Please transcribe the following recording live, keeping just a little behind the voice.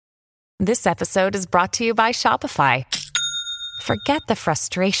This episode is brought to you by Shopify. Forget the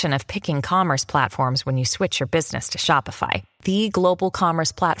frustration of picking commerce platforms when you switch your business to Shopify, the global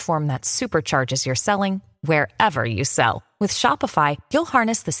commerce platform that supercharges your selling wherever you sell. With Shopify, you'll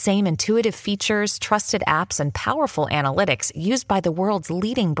harness the same intuitive features, trusted apps, and powerful analytics used by the world's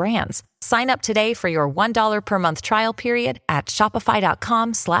leading brands. Sign up today for your $1 per month trial period at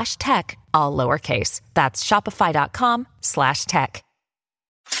shopify.com/tech, all lowercase. That's shopify.com/tech.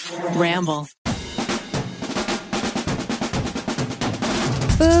 Ramble.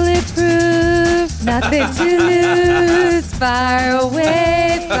 Bulletproof, nothing to lose. Fire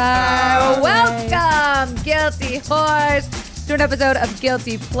away, fire away. Welcome, Guilty Horse, to an episode of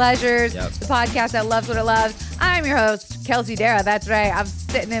Guilty Pleasures, the podcast that loves what it loves. I'm your host, Kelsey Darragh. That's right. I'm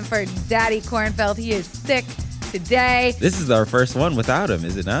sitting in for Daddy Kornfeld. He is sick today. This is our first one without him,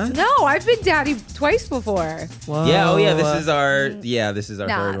 is it not? No, I've been Daddy twice before. Whoa. Yeah, this is our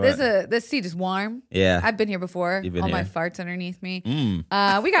third one. This seat is warm. Yeah. I've been here before. You've been All here. my farts underneath me.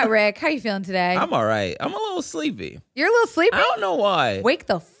 We got Rick. How you feeling today? I'm all right. I'm a little sleepy. You're a little sleepy? I don't know why. Wake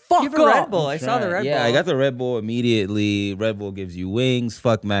the fuck You have a up. Red Bull. I saw the Red Bull. Yeah, I got the Red Bull immediately. Red Bull gives you wings.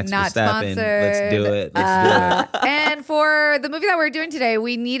 Fuck Max Not Verstappen. sponsored. Let's do it. Let's do it. And for the movie that we're doing today,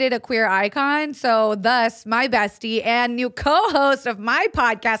 we needed a queer icon. So thus, my bestie and new co-host of my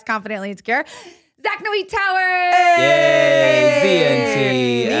podcast, Confidently Insecure, Zach Noe Towers. Yay,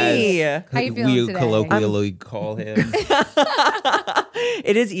 ZNT. Me. How you feeling we today? colloquially call him.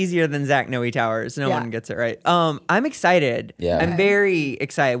 It is easier than Zach Noe Towers. No Yeah. one gets it right. I'm excited. Yeah. I'm very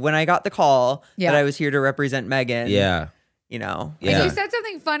excited. When I got the call Yeah. that I was here to represent Megan, Yeah. you know. And Yeah. you said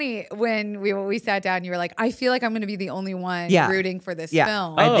something funny when we sat down. You were like, I feel like I'm going to be the only one Yeah. rooting for this Yeah.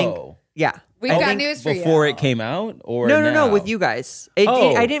 film. I think, Oh. yeah. We've I got think- news for you. Before it came out? Or No, now? with you guys.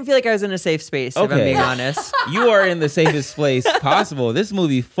 Oh. I didn't feel like I was in a safe space, if I'm Okay. being honest. You are in the safest place possible. This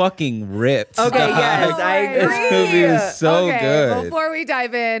movie fucking ripped. Okay, dog. yes, I agree. This movie was so okay, good. Before we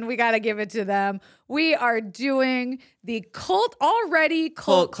dive in, we got to give it to them. We are doing the cult Cult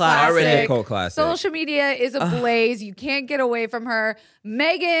classic. classic. Already a cult classic. Social media is ablaze. You can't get away from her.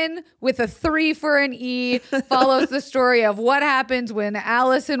 Megan, with a 3 for an E, follows the story of what happens when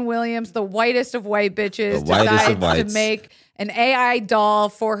Allison Williams, the whitest of white bitches, The whitest of decides to whites. make an AI doll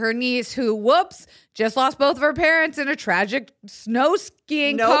for her niece who, whoops, just lost both of her parents in a tragic snow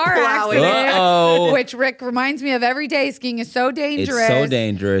skiing No car plowing. accident. Uh-oh. Which Rick reminds me of every day. Skiing is so dangerous. It's so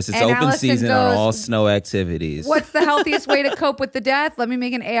dangerous. It's And open Allison season on goes, all snow activities. What's the healthiest way to cope with the death? Let me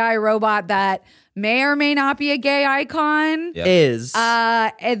make an AI robot that may or may not be a gay icon. Yep. Is.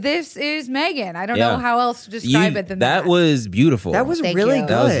 And this is Megan. I don't know Yeah. how else to describe it than that. That was beautiful. that was Thank really you. good.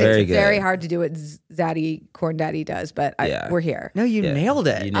 That was very good. Very hard to do what Zaddy Corn Daddy does, but Yeah. we're here. No, you Yeah. nailed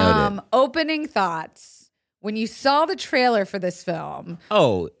it. You nailed it. Opening thoughts. When you saw the trailer for this film,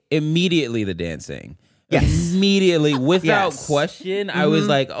 Oh, immediately the dancing. Yes. Immediately, without Yes. question, I was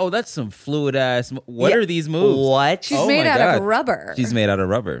like, oh, that's some fluid ass. What Yeah. are these moves? What? she's Oh made my out of God. rubber. She's made out of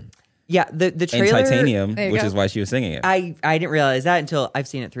rubber Yeah, the and trailer. titanium, There you which go. is why she was singing it. I didn't realize that until I've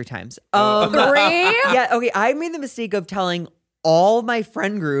seen it 3 times. 3? Yeah, okay. I made the mistake of telling all my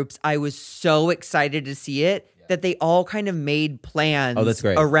friend groups I was so excited to see it that they all kind of made plans Oh, that's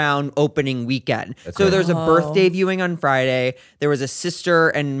great. around opening weekend. That's So great. there's a birthday viewing on Friday. There was a sister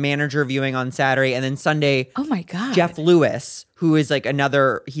and manager viewing on Saturday. And then Sunday, Oh my God. Jeff Lewis, who is like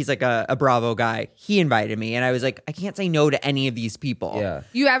he's like a Bravo guy. He invited me. And I was like, I can't say no to any of these people. Yeah.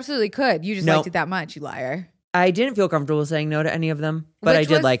 You absolutely could. You just No. liked it that much, you liar. I didn't feel comfortable saying no to any of them, but Which I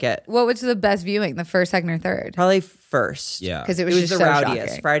did was- like it. What was the best viewing? The first, second, or third? Probably first. Yeah. Because it It was was just the so rowdiest.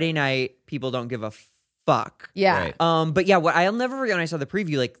 shocking. Friday night, people don't give a fuck. Yeah. Right. But yeah, what I'll never forget when I saw the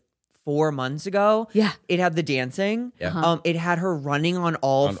preview like 4 months ago. Yeah. It had the dancing. Yeah. It had her running on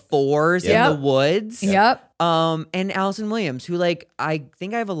all On- fours Yep. in the woods. Yep. And Allison Williams, who like I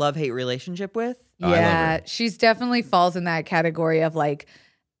think I have a love-hate relationship with. Oh, I love Yeah. her. She's definitely falls in that category of like,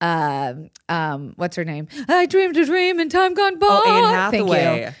 what's her name? I dreamed a dream in time gone by. Oh, Anne Thank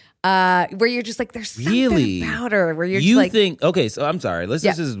Hathaway. you. Where you're just like, there's something Really? about her. Where you're You just like, think, okay, so I'm sorry. Let's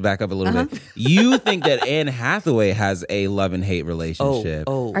Yeah. just back up a little bit. You think that Anne Hathaway has a love and hate relationship.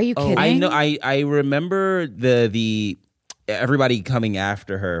 Are you kidding? I know. I remember the everybody coming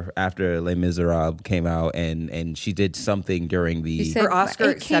after her after Les Miserables came out, and she did something during the You said, Her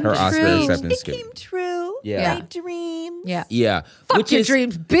Oscar it came acceptance. Her Oscar true. acceptance. It Skip. came true. Yeah. My dream. Yeah. Yeah, Fuck which your is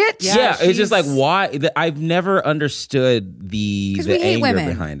dreams, bitch. yeah. It's just like she's- why I've never understood the 'Cause we hate anger women.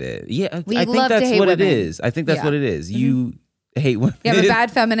 behind it. Yeah, We I think love to that's hate what it women. is. I think that's Yeah. what it is. You hate women. Yeah, I'm a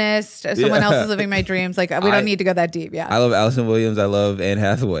bad feminist. Someone else is living my dreams. Like, we don't I- need to go that deep. Yeah. I love Allison Williams. I love Anne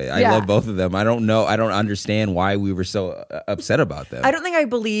Hathaway. I Yeah. love both of them. I don't know. I don't understand why we were so upset about them. I don't think I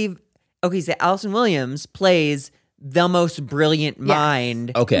believe okay, so Allison Williams plays the most brilliant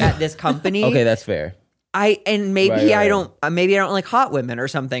mind Okay. at this company. Okay, that's fair. Maybe Right. I don't like hot women or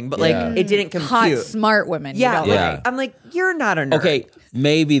something, but Yeah. like it didn't compute. Hot, smart women. you yeah, don't like, Yeah. like. I'm like, you're not a nerd. Okay,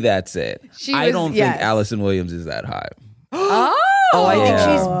 maybe that's it. She I was- don't yes. think Allison Williams is that hot. Oh, I think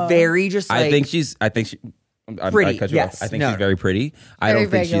Yeah. she's very just like. I think she. I Pretty, cut you off. yes. I think No. she's very pretty. I Very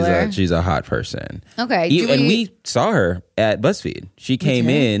don't think regular. she's a hot person. Okay, And we saw her at BuzzFeed. She came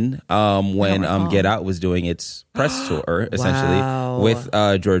in when Get Out was doing its press tour, essentially, Wow. with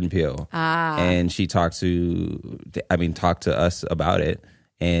Jordan Peele. And she talked to us about it.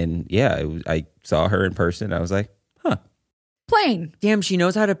 And yeah, I saw her in person. I was like, huh. Plain. damn, she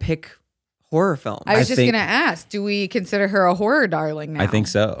knows how to pick horror films. I was I just think- going to ask, do we consider her a horror darling now? I think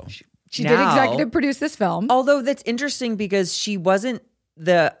so. She did Now- executive produce this film. Although that's interesting because she wasn't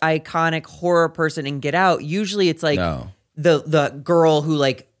the iconic horror person in Get Out. Usually it's like No. the girl who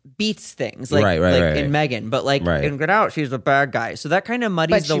like beats things, like, Right, like right. in Megan. But like Right. in Get Out, she's the bad guy. So that kind of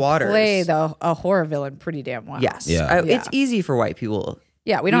muddies but the she waters. played a horror villain pretty damn well. Yes. Yeah. It's easy for white people.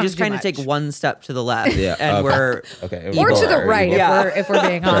 Yeah, we We don't just kind of take one step to the left Yeah, and okay. we're Okay. or to the Equal. right Yeah. if we're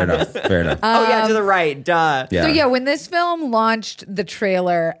being Fair honest. enough. Fair enough. oh yeah, to the right. Duh. Yeah. So yeah, when this film launched the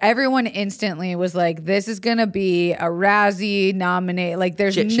trailer, everyone instantly was like, "This is gonna be a Razzie nominate. Like,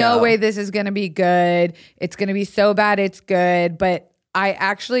 there's Shit no show. way this is gonna be good. It's gonna be so bad it's good." But I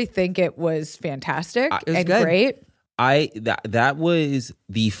actually think it was fantastic It was and good. great. That was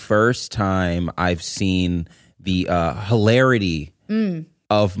the first time I've seen the hilarity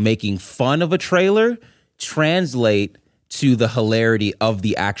of making fun of a trailer translate to the hilarity of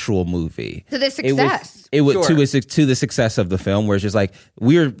the actual movie. To the success. It was Sure. to the success of the film, where it's just like,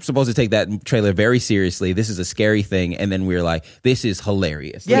 we're supposed to take that trailer very seriously. This is a scary thing, and then we're like, this is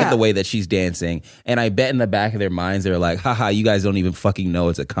hilarious. Look Yeah. at the way that she's dancing. And I bet in the back of their minds they're like, haha, you guys don't even fucking know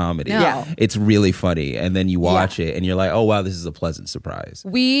it's a comedy. No. Yeah. It's really funny. And then you watch it and you're like, oh wow, this is a pleasant surprise.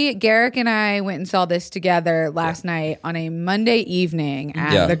 Garrick and I went and saw this together last night on a Monday evening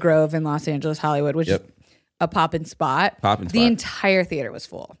at Yeah. the Grove in Los Angeles, Hollywood, which Yep. is a poppin' spot. Poppin' The spot. entire theater was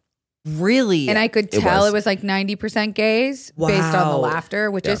full. Really? And I could It tell was. it was like 90% gays based on the Wow.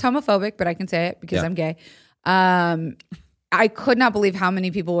 laughter, which is homophobic, but I can say it because Yeah. I'm gay. I could not believe how many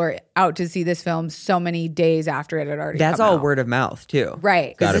people were out to see this film so many days after it had already That's come all out. word of mouth too.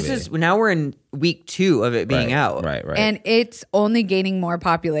 Right. Because Gotta this be. is now we're in week 2 of it being Right, out. Right. And it's only gaining more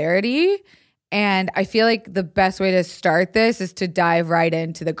popularity. And I feel like the best way to start this is to dive right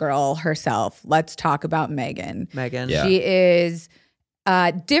into the girl herself. Let's talk about Megan. Megan. Yeah. She is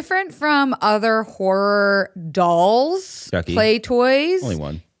different from other horror dolls, Chucky. play toys. Only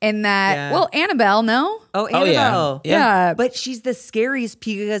one. In that, Yeah. well, Annabelle, no? Oh, Oh, yeah. Annabelle. Yeah. But she's the scariest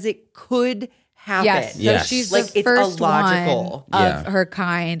because it could happen. Yes. So Yes. she's Like, the it's first illogical. one Yeah. of her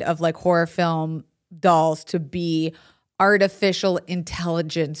kind of like horror film dolls to be artificial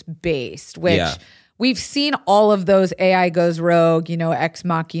intelligence based, which Yeah. we've seen all of those AI goes rogue, Ex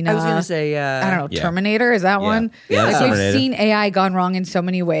Machina. I was going to say, I don't know, Yeah. Terminator, is that one? Yeah, Like, that's we've Terminator. seen AI gone wrong in so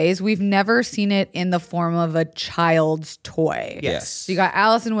many ways. We've never seen it in the form of a child's toy. Yes. So you got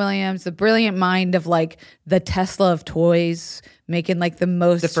Allison Williams, the brilliant mind of like the Tesla of toys, making like the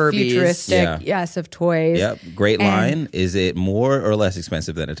most The Furbies. futuristic, Yeah. yes, of toys. Yep. Great And- line. Is it more or less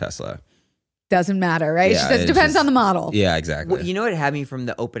expensive than a Tesla? Doesn't matter, right? Yeah, She says it's depends just- on the model. Yeah, exactly. Well, you know what had me from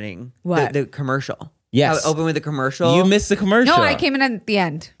the opening? What? The commercial. Yes. How it opened with the commercial. You missed the commercial. No, I came in at the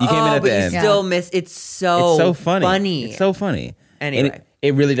end. You came in at but the end. you still miss. It's so It's so funny. It's so funny. Anyway. And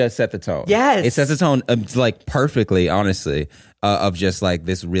it really does set the tone. Yes. It sets the tone like perfectly, honestly, of just like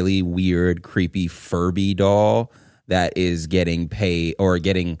this really weird, creepy Furby doll that is getting paid or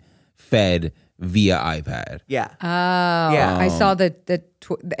getting fed via iPad. Yeah. Oh, Yeah. I saw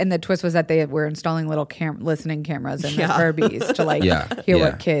and the twist was that they were installing little listening cameras in Yeah. the Furbies to like Yeah, hear yeah.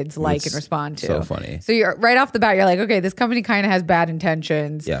 what kids like It's and respond to. so funny. So you're right off the bat, you're like, okay, this company kind of has bad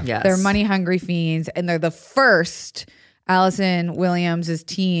intentions. Yeah. Yes. They're money hungry fiends, and they're the first. Allison Williams'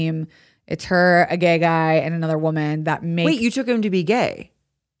 team. It's her, a gay guy, and another woman that make. Wait, you took him to be gay.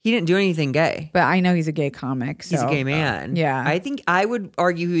 He didn't do anything gay. but I know he's a gay comic. So. He's a gay man. yeah. I think I would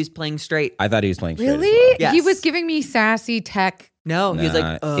argue he was playing straight. I thought he was playing straight as Really? well. Yes. He was giving me sassy tech. No, he was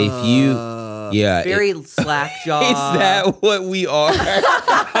like, Nah, if you- yeah, very slack jaw. Is that what we are?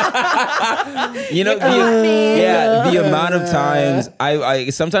 You know, the amount of times I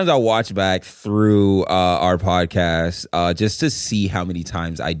sometimes I'll watch back through our podcast just to see how many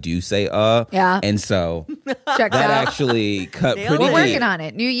times I do say Yeah. and so Checks that out. actually cut Nailed pretty it. We're deep. working on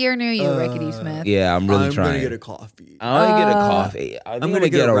it. New year, new you, Rickety Smith. Yeah, I'm really trying. coffee. I'm gonna get a coffee. I'm gonna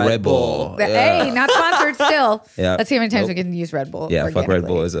get a Red Bull. But, hey, not sponsored still. Yeah. Let's see how many times Nope. we can use Red Bull. Yeah, fuck Red organically.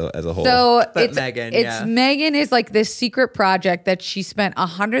 Bull as a whole. So But it's Megan, it's yeah. Megan is like this secret project that she spent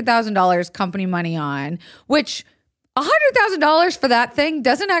 $100,000 company money on, which $100,000 for that thing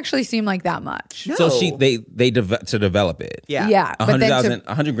doesn't actually seem like that much. No. So to develop it. Yeah. Yeah, but then to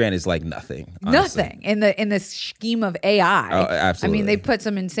 $100,000 is like nothing. Honestly. nothing in the scheme of AI. Oh, absolutely. I mean, they put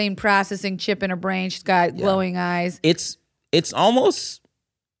some insane processing chip in her brain. She's got glowing eyes. It's almost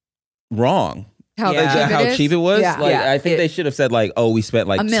wrong. How Yeah. cheap it How is? cheap it was. Yeah. Like Yeah. I think they should have said like, oh, we spent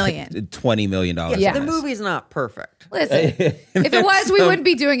like $1 million. $20 million. Yeah. The movie's not perfect. Listen, if it was, we wouldn't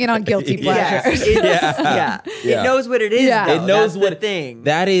be doing it on Guilty Pleasures. Yeah. Yeah. It knows what it is. Yeah. though. It knows That's what the thing.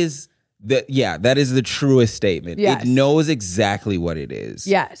 that is. That is the truest statement. Yes. It knows exactly what it is.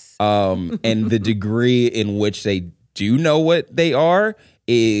 Yes. And the degree in which they do know what they are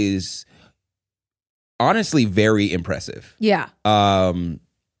is honestly very impressive. Yeah.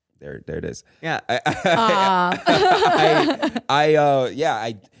 There it is. Yeah.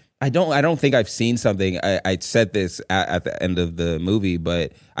 I don't think I've seen something. I said this at the end of the movie,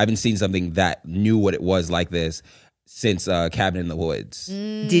 but I haven't seen something that knew what it was like this since Cabin in the Woods.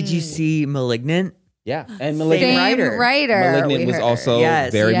 Did you see Malignant? Yeah, and Same Malignant, writer. Malignant we was heard. also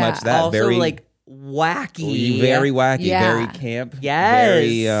Yes. very Yeah. much that. Also very like wacky. very wacky, Yeah. very camp. Yes.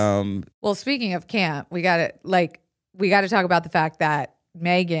 Very Well, speaking of camp, we got to talk about the fact that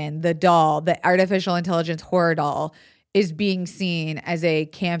Megan, the doll, the artificial intelligence horror doll, is being seen as a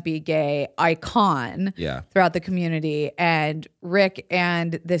campy gay icon yeah. throughout the community. And Rick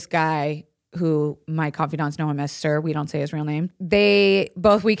and this guy, who my confidants know him as Sir, we don't say his real name.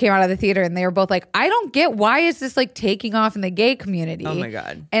 We came out of the theater and they were both like, I don't get, why is this like taking off in the gay community? Oh my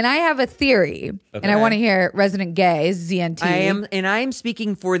God. And I have a theory, and I want to hear Resident Gay, ZNT. I am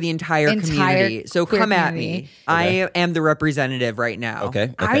speaking for the entire community. So queer come at community. me. I am the representative right now.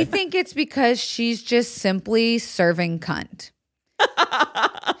 Okay. I think it's because she's just simply serving cunt.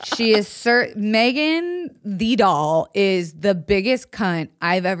 She is Megan the doll is the biggest cunt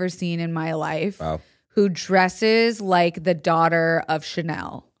I've ever seen in my life. Wow. Who dresses like the daughter of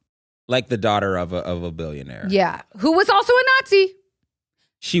Chanel. Like the daughter of a billionaire. Yeah. Who was also a Nazi.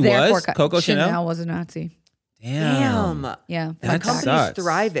 She Therefore, was Coco Chanel. was a Nazi. Damn. Yeah. My That company's sucks.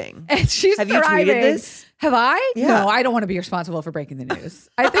 thriving. And she's Have you thriving. tweeted this? Have I? Yeah. No, I don't want to be responsible for breaking the news.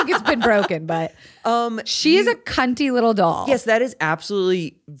 I think it's been broken, but she is a cunty little doll. Yes, that is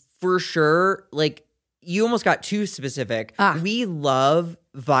absolutely for sure. Like, you almost got too specific. We love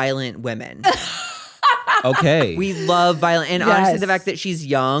violent women. Okay. We love violent. And Yes. honestly, the fact that she's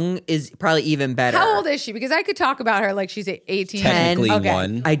young is probably even better. How old is she? Because I could talk about her like she's 18. Technically Okay.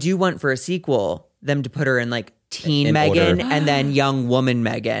 one. I do want for a sequel them to put her in like teen In Megan order. and then young woman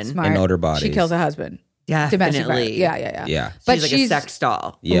Megan. Smart. In older bodies. She kills a husband. Domestic violence. Definitely. Yeah. Yeah. But She's like a sex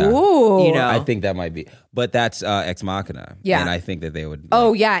doll. Yeah. Ooh. You know? I think that might be. But that's Ex Machina. Yeah. And I think that they would.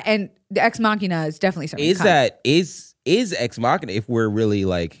 Oh yeah, and the Ex Machina is definitely something. is Ex Machina, if we're really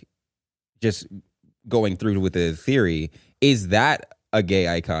like just going through with the theory, is that a gay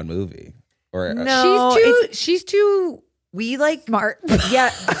icon movie? Or No, she's too we like smart.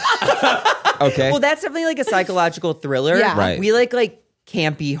 yeah. okay. Well, that's definitely like a psychological thriller. Yeah. Right. We like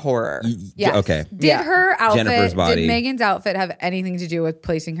campy horror. Yes. Okay. Did Yeah. her outfit, Jennifer's body. did Megan's outfit have anything to do with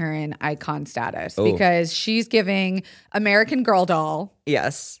placing her in icon status? Oh. Because she's giving American Girl doll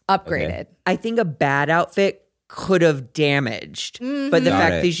Yes. upgraded. I think a bad outfit could have damaged, but the Got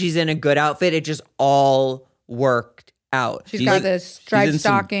fact it. that she's in a good outfit, it just all worked out. She's She's got like- the striped in some-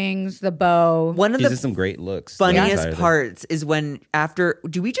 stockings, the bow. One of She's the in some great looks. the entire funniest thing. parts is when after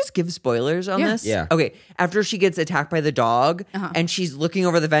do we just give spoilers on Yeah. this? Yeah. Okay. After she gets attacked by the dog and she's looking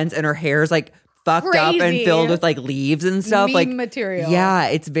over the fence and her hair's like fucked up and Crazy. filled with like leaves and stuff. Meme like material. Yeah,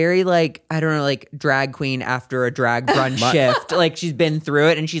 it's very like, I don't know, like drag queen after a drag brunch shift. Like she's been through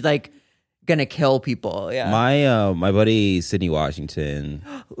it and she's like gonna kill people. Yeah. My buddy Sydney Washington.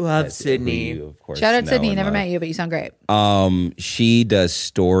 Love who Sydney. you, of course, Shout out know Sydney. and Never love. met you, but you sound great. She does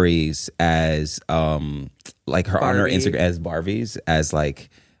stories as like her on her Barbie. Instagram as Barbies, as like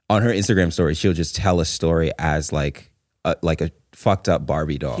on her Instagram story, she'll just tell a story as like a fucked up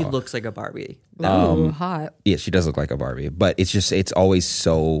Barbie doll. He looks like a Barbie. Ooh, hot. Yeah, she does look like a Barbie, but it's always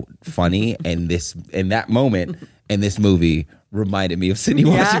so funny. And that moment in this movie reminded me of Sydney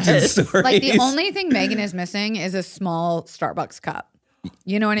Washington's story. Like the only thing Megan is missing is a small Starbucks cup.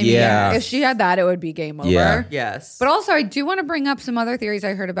 You know what I mean? Yeah. If she had that, it would be game over. Yeah. Yes. But also, I do want to bring up some other theories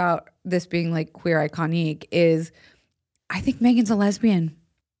I heard about this being like queer iconic. Is I think Megan's a lesbian.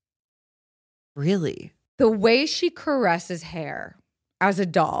 Really? The way she caresses hair as a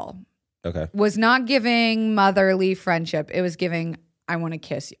doll Okay. was not giving motherly friendship. It was giving I want to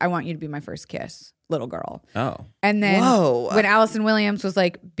kiss you. I want you to be my first kiss, little girl. Oh. And then Whoa. when Allison Williams was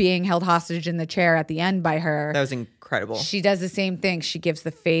like being held hostage in the chair at the end by her, That was incredible. she does the same thing. She gives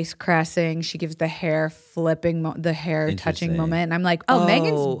the face caressing. She gives the hair flipping, the hair touching Interesting. moment. And I'm like, oh,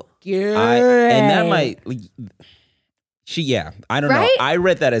 Megan's good. And that might I don't know. Right? I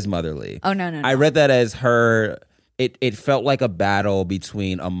read that as motherly. Oh, no. I read that as her. It felt like a battle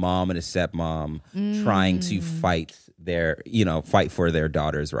between a mom and a stepmom trying to fight for their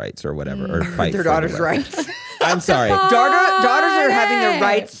daughter's rights or whatever, or fight Their for daughter's the rights. I'm sorry. Daughters are having their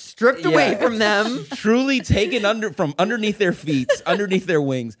rights stripped away from them. Truly taken from underneath their feet, underneath their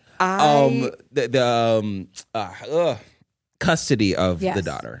wings. Custody of the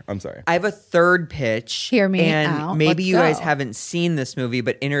daughter. I'm sorry. I have a third pitch. Hear me and out. maybe Let's you guys go. haven't seen this movie,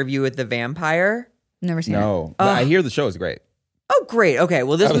 but Interview with the Vampire. Never seen it. No, but I hear the show is great. Oh, great. Okay.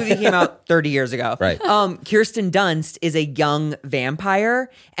 Well, this movie came out 30 years ago. Right. Kirsten Dunst is a young vampire,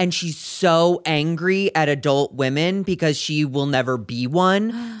 and she's so angry at adult women because she will never be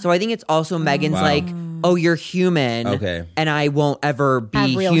one. So I think it's also Megan's Wow. like, oh, you're human. Okay. And I won't ever be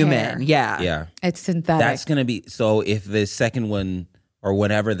Have real human. hair. Yeah. Yeah. It's synthetic. That's going to be, so if the second one, or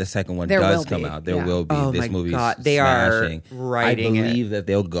whenever the second one There does will come be, out, there yeah. will be. Oh This my movie's God, they are smashing. writing I it. believe that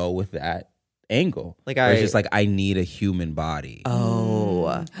they'll go with that angle. Like where it's just like, I need a human body.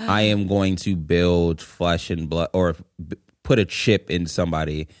 Oh. I am going to build flesh and blood, or put a chip in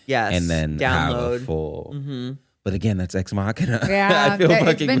somebody, Yes, and then have a download. full. But again, that's Ex Machina. Yeah, I feel it's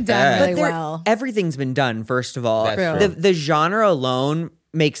fucking been done bad. really There- well. Everything's been done, first of all. That's True. true. The genre alone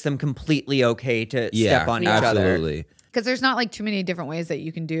makes them completely okay to step on each other. absolutely. Because there's not like too many different ways that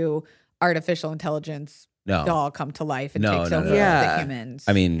you can do artificial intelligence No. doll come to life and No, takes no, over no. Yeah. the humans.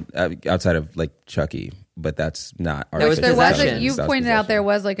 I mean, outside of like Chucky, but that's not was artificial there was possession. like, you That was pointed out there possession.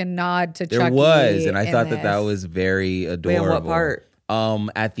 was like a nod to There Chucky. was, and I in thought that this. was very Wait, adorable. on what part?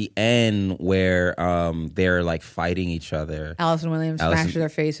 At the end where they're like fighting each other, Allison Williams Allison smashes her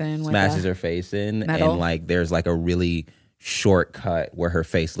face in. With smashes a- her face in, metal. and like there's like a really short cut where her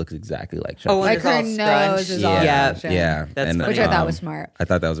face looks exactly like Chucky. Oh, when Like it's all her nose scrunched. is all yeah, scrunched in. yeah, That's and, funny. Which I thought was smart. I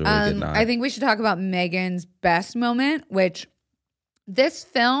thought that was a really good nod. I think we should talk about Megan's best moment, which this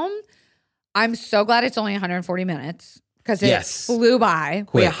film, I'm so glad it's only 140 minutes because it Yes. flew by. Wait,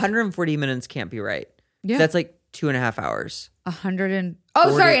 Quick. 140 minutes can't be right. Yeah. That's like 2.5 hours. 100 and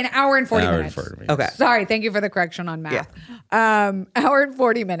sorry, an hour and 40 Hour and minutes. 40 minutes. Okay. Sorry, thank you for the correction on math. Hour and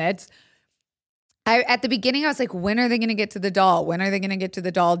 40 minutes. At the beginning, I was like, when are they going to get to the doll? When are they going to get to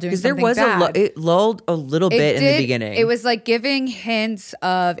the doll doing Because there something was bad? it lulled a little bit in the beginning. It was like giving hints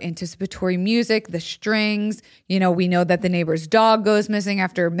of anticipatory music, the strings. You know, we know that the neighbor's dog goes missing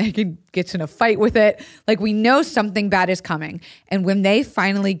after Megan gets in a fight with it. Like, we know something bad is coming. And when they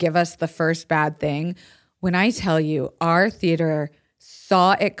finally give us the first bad thing, when I tell you, our theater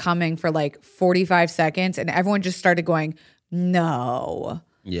saw it coming for like 45 seconds and everyone just started going, no.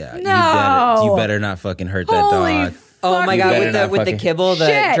 Yeah, No. you better not fucking hurt Holy that dog. oh my You god, better with not the fucking- kibble, the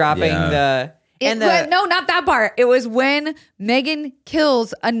Shit. dropping Yeah. the and the No, not that part. It was when Megan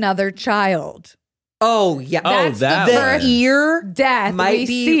kills another child. oh yeah, That's that the the first ear death might we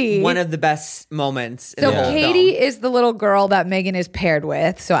be see. one of the best moments. In So the whole Katie film. is the little girl that Megan is paired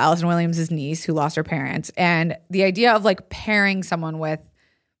with. So Allison Williams' niece who lost her parents. And the idea of like pairing someone with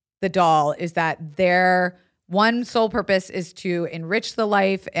the doll is that their one sole purpose is to enrich the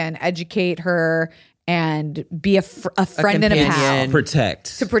life and educate her and be a friend and a pal. companion.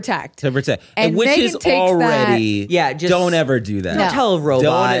 Protect. To protect. And And which Megan is takes already Yeah, just- don't ever do that. Don't tell a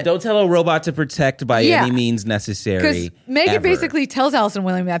robot. Don't tell a robot to protect by Yeah. any means Because necessary. Megan ever. basically tells Allison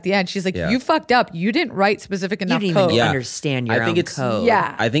Williams at the end, she's like, Yeah. you fucked up. You didn't write specific you enough didn't code. even Yeah. understand your I think own it's- code.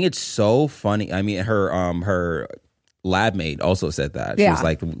 Yeah. I think it's so funny. I mean, her lab mate also said that. She Yeah. was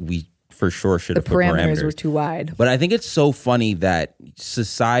like, we for sure should The have put parameters were too wide. But I think it's so funny that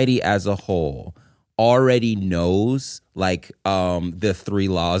society as a whole already knows like the 3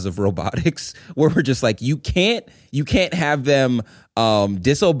 laws of robotics, where we're just like, you can't have them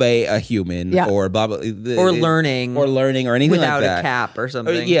disobey a human Yeah. or blah blah Or learning or anything without like that. a cap or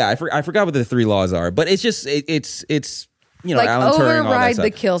something. Yeah, I forgot what the 3 laws are, but it's just it's you know, Like Alan Turing, all that override stuff. the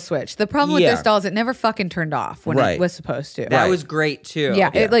kill switch. The problem with Yeah. this doll is it never fucking turned off when Right. it was supposed to. That was great too.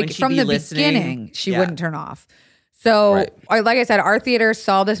 Yeah, it, When like she'd from be the listening. beginning, she Yeah. wouldn't turn off. So, Right. like I said, our theater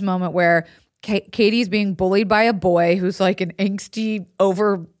saw this moment where Katie's being bullied by a boy who's like an angsty,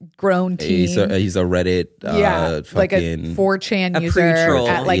 over grown teen. He's a Reddit, like a fucking 4chan a user pre-troll.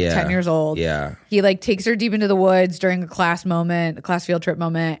 at like Yeah. 10 years old. Yeah. He like takes her deep into the woods during a class field trip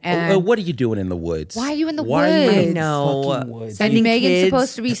moment. And What are you doing in the woods? why are you in the Why are you in woods? the I know. fucking woods? and Sending Megan's kids-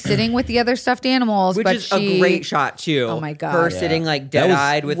 supposed to be sitting with the other stuffed animals, Which but is a great shot too. Oh my God. Her Yeah. sitting like That was-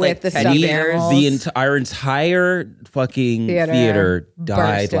 dead-eyed with with like the teddy stuffed bears. animals. Our entire fucking Theater theater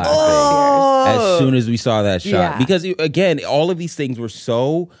died burst into laughing as soon as we saw that shot. Yeah. Because again, all of these things were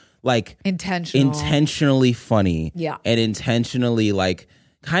so like Intentionally funny, Yeah. and intentionally like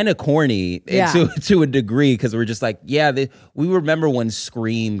kind of corny Yeah. to a degree, because we're just like, we remember when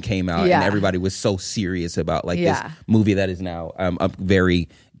Scream came out Yeah. and everybody was so serious about like Yeah. this movie that is now very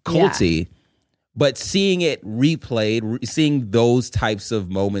culty. But seeing it replayed, seeing those types of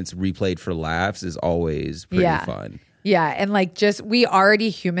moments replayed for laughs is always pretty fun. Yeah, and like just we already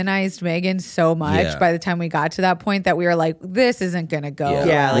humanized Megan so much Yeah. by the time we got to that point that we were like, this isn't gonna go.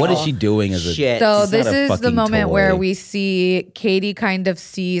 Yeah, What like, is she doing as a shit. So She's this not a is the fucking moment toy. where we see Katie kind of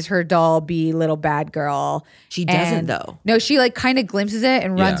sees her doll be little bad girl. She doesn't, And- though. No, she like kind of glimpses it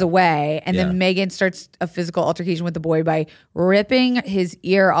and runs Yeah. away. And Yeah. then Megan starts a physical altercation with the boy by ripping his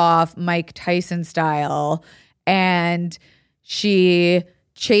ear off Mike Tyson style. And she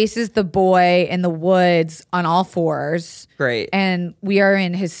chases the boy in the woods on all fours. Great. And we are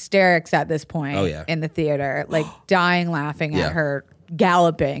in hysterics at this point Oh, yeah. in the theater, like dying laughing Yeah. at her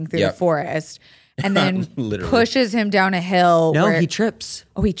galloping through Yep. the forest. And then Literally. pushes him down a hill. No, where- he trips.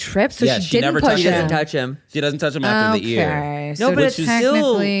 Oh, he trips. So Yeah, she she didn't never push touches She him. doesn't touch him. She doesn't touch him after the ear. Okay, No, so but it's it's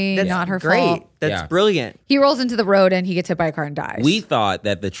technically still that's not her great. fault. That's Yeah. brilliant. He rolls into the road and he gets hit by a car and dies. We thought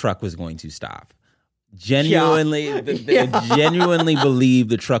that the truck was going to stop. Genuinely, genuinely believed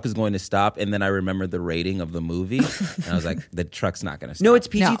the truck was going to stop, and then I remembered the rating of the movie, and I was like, the truck's not going to stop. No, it's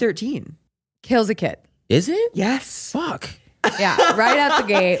PG-13. kills a kid. Is it? Yes. Fuck. Yeah, right out the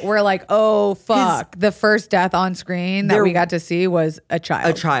gate, we're like, oh fuck! The first death on screen that There- we got to see was a child.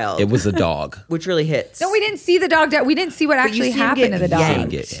 A child. It was a dog. which really hits. No, we didn't see the dog die. We didn't see what But you actually see him happened get to the dog.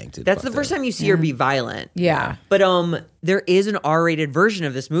 yanked. Get yanked. That's the first time you see her be violent. Yeah. But there is an R-rated version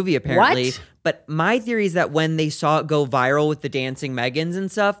of this movie apparently. What? But my theory is that when they saw it go viral with the dancing Megans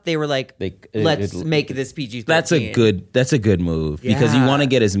and stuff, they were like, It- "Let's make this PG-13." That's a good move, because you Yeah. want to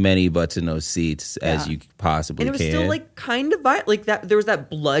get as many butts in those seats as you possibly And it was can. still like kind of violent. Like that, there was that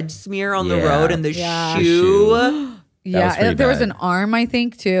blood smear on the Yeah. road and the Yeah. shoe. Yeah, pretty there was bad. an arm, I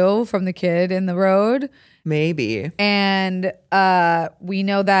think, too, from the kid in the road. Maybe. And we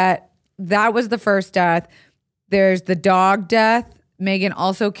know that was the first death. There's the dog death. Megan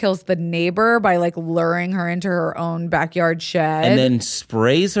also kills the neighbor by like luring her into her own backyard shed. and then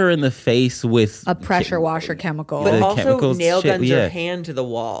sprays her in the face with a pressure washer chemical. But The also chemicals nail shit, guns yeah. her hand to the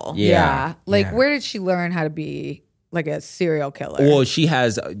wall. yeah. Like, Yeah. where did she learn how to be like a serial killer? Well, she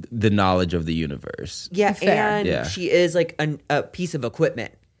has the knowledge of the universe. Yeah, Fair. and Yeah. she is like a piece of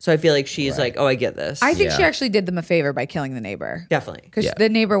equipment. So I feel like she's like, oh, I get this. I think she Yeah. actually did them a favor by killing the neighbor. Definitely. Because Yeah. the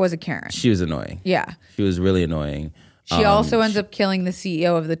neighbor was a Karen. She was annoying. Yeah. She was really annoying. She also ends up killing the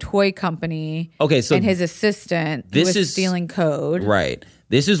CEO of the toy company. Okay, so and his assistant who this was is- stealing code. Right.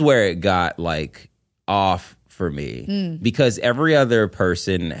 This is where it got like off for me, because every other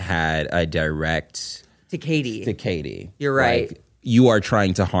person had a direct To Katie. to Katie. You're right. Like, you are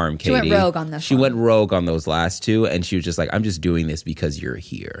trying to harm Katie. went rogue on this She one. went rogue on those last two, and she was just like, I'm just doing this because you're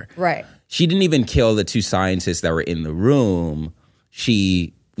here. Right. She didn't even kill the two scientists that were in the room.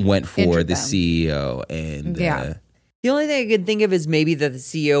 She went for Injured the them. CEO and Yeah. The only thing I could think of is maybe that the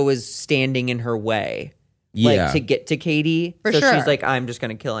CEO was standing in her way. Yeah. Like to get to Katie. For so sure. she's like, I'm just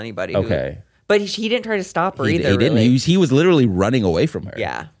going to kill anybody. Okay. But he didn't try to stop her he either. didn't. Really. He was literally running away from her.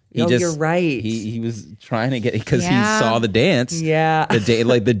 Yeah. He Oh, just, you're right. He was trying to get, because Yeah. he saw the dance. Yeah.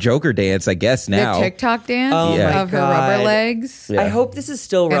 Like the Joker dance, I guess now. The TikTok dance Oh my of her rubber God. legs. Yeah. I hope this is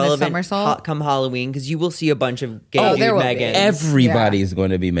still the relevant somersault? come Halloween because you will see a bunch of gay Oh, dude there will be. Megans. Everybody's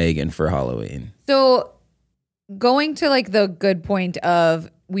going to be Megan for Halloween. So going to like the good point of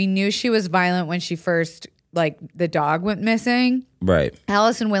we knew she was violent when she first like the dog went missing. Right.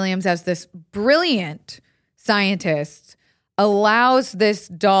 Allison Williams, as this brilliant scientist, allows this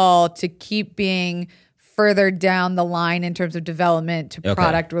doll to keep being further down the line in terms of development to Okay.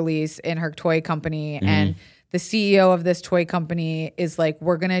 product release in her toy company. And the CEO of this toy company is like,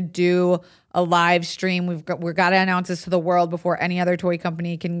 we're going to do a live stream. We've got to announce this to the world before any other toy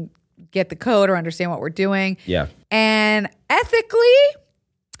company can get the code or understand what we're doing. Yeah. And ethically,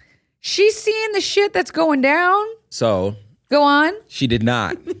 she's seeing the shit that's going down. So Go on. she did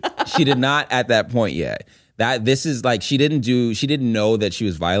not. She did not at that point yet. That this is like she didn't know that she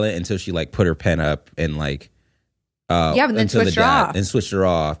was violent until she like put her pen up and like Yeah, but then until the switched her dad off. and switched her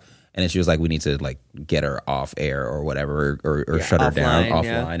off. And then she was like, we need to like get her off air or whatever, or shut her down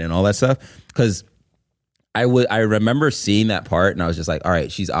offline and all that stuff. Because I remember seeing that part and I was just like, all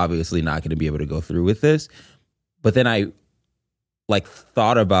right, she's obviously not going to be able to go through with this. But then I like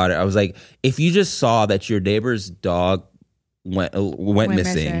thought about it. I was like, if you just saw that your neighbor's dog went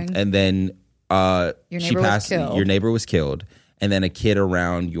missing, and then she passed, your neighbor was killed, and then a kid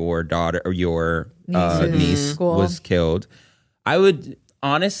around your daughter or your niece was killed, I would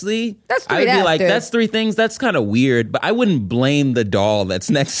honestly, I would be like, that's three things. That's kind of weird, but I wouldn't blame the doll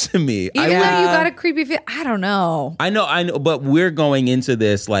that's next to me. Even though you got a creepy feel, I don't know. I know, but we're going into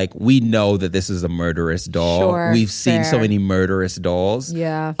this like we know that this is a murderous doll. Sure, we've seen so many murderous dolls.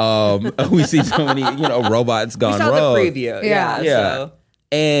 Yeah. We've seen so many, robots gone rogue. We saw the preview. Yeah. So.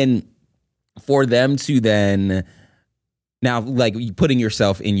 And for them to then now, like putting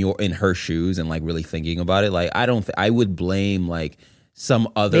yourself in her shoes and like really thinking about it, like I would blame like some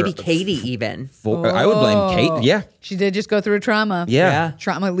other maybe Katie even. I would blame Kate. Yeah, she did just go through a trauma. Yeah.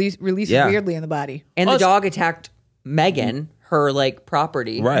 Trauma releases weirdly in the body, and the dog attacked Megan, her like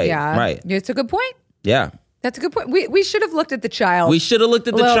property. Right. Yeah. Right. It's a good point. Yeah. That's a good point. We should have looked at the child. We should have looked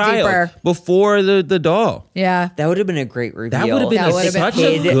at the child deeper before the doll. Yeah. That would have been a great reveal. That would have been such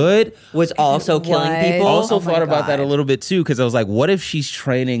a good. Was also killing people. Also thought about that a little bit too, because I was like, what if she's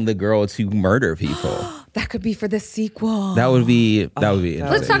training the girl to murder people? That could be for the sequel. That would be interesting.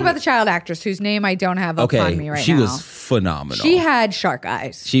 Let's talk about the child actress whose name I don't have upon me right now. She was phenomenal. She had shark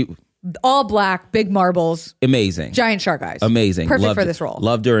eyes. All black, big marbles. Amazing. Giant shark eyes. Amazing. Perfect for this role.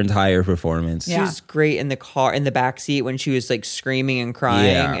 Loved her entire performance. She was great in the car, in the back seat when she was like screaming and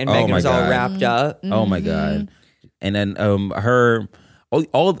crying, and Megan was all wrapped up. Oh my God. And then her,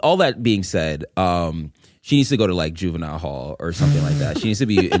 all that being said, she needs to go to like juvenile hall or something like that. She needs to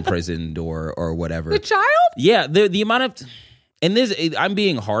be imprisoned or whatever. The child? Yeah. The amount of, and this, I'm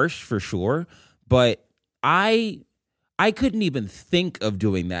being harsh for sure, but I couldn't even think of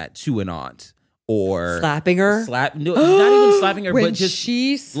doing that to an aunt or slapping her. Not even slapping her, when but just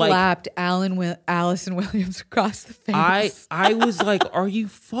she slapped Allison Williams across the face. I was like, "Are you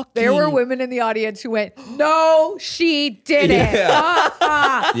fucking?" There were women in the audience who went, "No, she didn't." Yeah.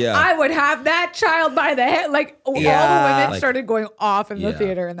 I would have that child by the head. Like all the women started going off in the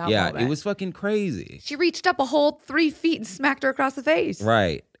theater in that moment. Yeah, it was fucking crazy. She reached up a whole 3 feet and smacked her across the face.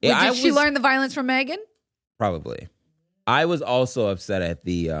 Right. Did she learn the violence from Megan? Probably. I was also upset at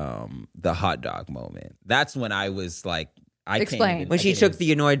the hot dog moment. That's when I was like, Explain. When she took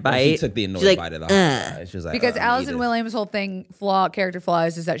the annoyed bite. She took the annoyed bite of the hot dog. She was like, because Allison Williams' whole character flaw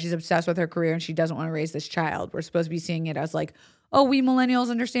is that she's obsessed with her career and she doesn't want to raise this child. We're supposed to be seeing it as like, oh, we millennials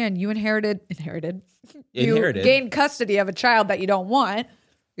understand. You inherited. You gained custody of a child that you don't want,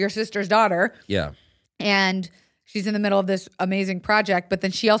 your sister's daughter. Yeah. And she's in the middle of this amazing project, but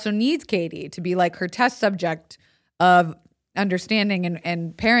then she also needs Katie to be like her test subject of understanding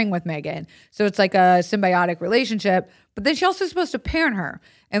and pairing with Megan. So it's like a symbiotic relationship, but then she also is supposed to parent her.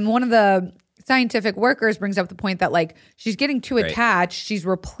 And one of the scientific workers brings up the point that like she's getting too attached. She's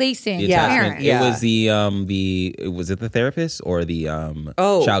replacing the parent. It was was it the therapist or the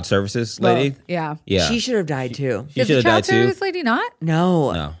child services lady? Both. Yeah. She should have died too. She should have died too. Child service lady not?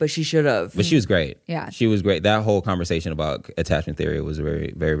 No, but she should have. But she was great. Yeah. She was great. That whole conversation about attachment theory was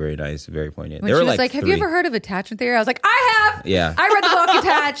very, very, very nice, very poignant. When she was like, have you ever heard of attachment theory? I was like, I have. Yeah. I read the book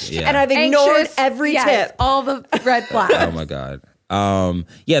Attached. And I've ignored every tip. All the red flags. Oh my God.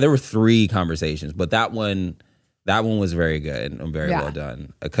 There were 3 conversations, but that one was very good and very well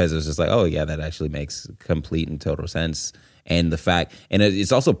done because it was just like, oh yeah, that actually makes complete and total sense. And the fact, and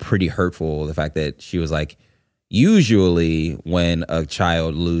it's also pretty hurtful, the fact that she was like, usually when a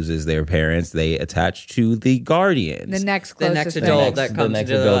child loses their parents, they attach to the guardians, the next adult that comes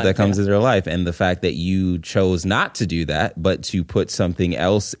into their life. And the fact that you chose not to do that, but to put something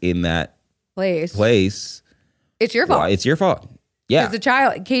else in that place, it's your fault. Well, it's your fault. Yeah. Because the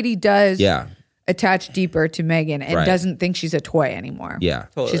child, Katie does attach deeper to Megan and doesn't think she's a toy anymore. Yeah.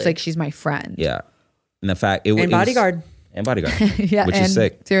 Totally. She's like, she's my friend. Yeah. And the fact Bodyguard. And Bodyguard. Yeah. Which is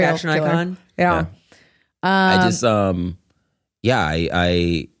sick. Serial Fashion killer. icon. Yeah. I just I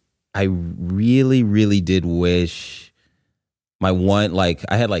really, really did wish my one, like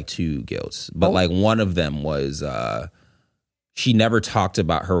I had like 2 guilts, but like one of them was she never talked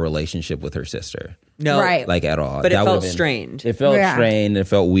about her relationship with her sister. No, right. Like at all. But it felt strained. It felt strained. It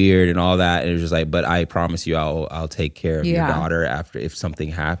felt weird and all that. And it was just like, but I promise you, I'll take care of your daughter after if something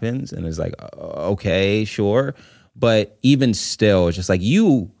happens. And it's like, okay, sure. But even still, it's just like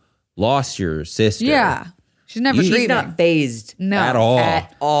you lost your sister. Yeah. She's never She's grieving. not phased No. at all.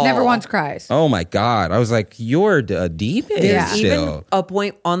 at all. Never once cries. Oh my God. I was like, you're a demon There's even still. a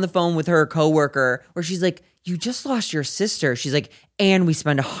point on the phone with her coworker where she's like, "You just lost your sister." She's like, "And we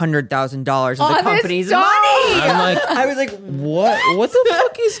spend $100,000 of the this company's dog! money." I'm like, I was like, what the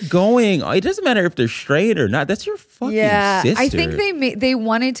fuck is going on? It doesn't matter if they're straight or not. That's your fucking sister. I think they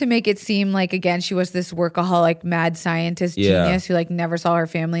wanted to make it seem like, again, she was this workaholic, mad scientist Yeah. genius who like never saw her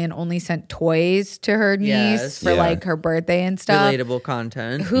family and only sent toys to her niece Yes. for Yeah. like her birthday and stuff. relatable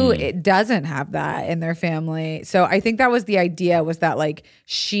content. Who it doesn't have that in their family. So I think that was the idea, was that like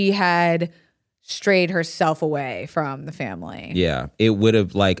she had strayed herself away from the family. Yeah, it would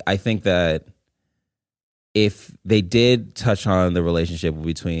have, like, I think that if they did touch on the relationship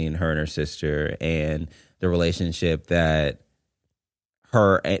between her and her sister and the relationship that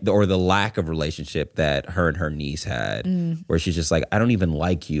her, or the lack of relationship that her and her niece had, where she's just like, I don't even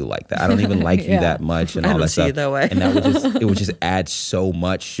like you like that. I don't even like you Yeah. that much, and I all don't that see you stuff. that way. And it would just add so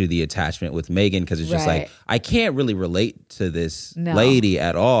much to the attachment with Megan, because it's just Right. like, I can't really relate to this No. lady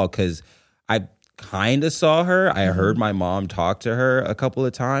at all, because I kind of saw her. I Mm-hmm. heard my mom talk to her a couple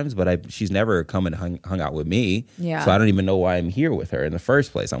of times, but she's never come and hung out with me. Yeah. So I don't even know why I'm here with her in the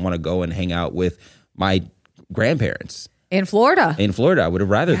first place. I want to go and hang out with my grandparents In Florida. in Florida. I would have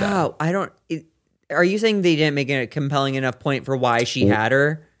rather that. Wow, I don't. Are you saying they didn't make a compelling enough point for why she had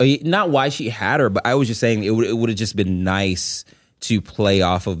her? Not why she had her, but I was just saying it would have just been nice to play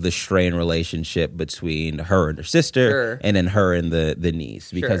off of the strained relationship between her and her sister, Sure. and then her and the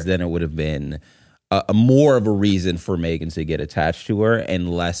niece, because Sure. then it would have been a more of a reason for Megan to get attached to her, and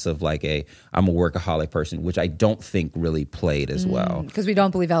less of like I'm a workaholic person, which I don't think really played as well. Because we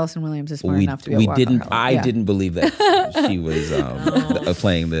don't believe Allison Williams is smart We enough to be a workaholic. I Yeah. didn't believe that she was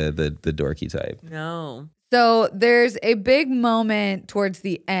playing the dorky type. No. So there's a big moment towards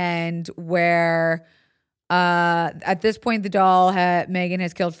the end where at this point the doll Megan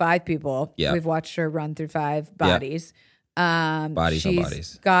has killed 5 people. Yeah. We've watched her run through 5 bodies. Bodies on she's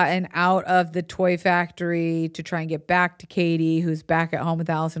bodies. gotten out of the toy factory to try and get back to Katie, who's back at home with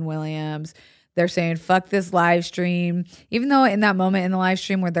Allison Williams. They're saying, fuck this live stream. Even though in that moment in the live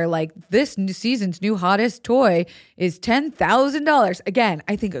stream where they're like, this new season's new hottest toy is $10,000. Again,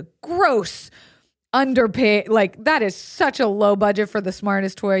 I think a gross underpaid. Like, that is such a low budget for the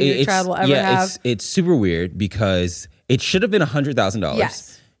smartest toy your child will ever have. It's super weird, because it should have been $100,000.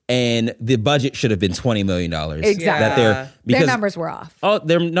 Yes. And the budget should have been $20 million. Exactly. That Their because numbers were off. Oh,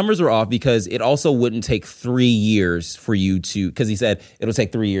 their numbers were off, because it also wouldn't take 3 years for you to, because he said it'll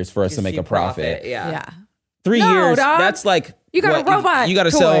take 3 years for us to make a profit. Yeah. Yeah. 3 No, years, dog. that's like You got a robot You got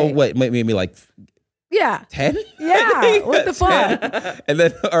to toy. sell what, maybe like Yeah. 10? Yeah. What the fuck? And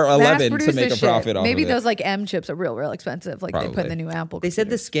then, or 11 to Mass-produce make a this shit. profit off Maybe of it. those like M chips are real expensive. Like they put in the new Apple. They said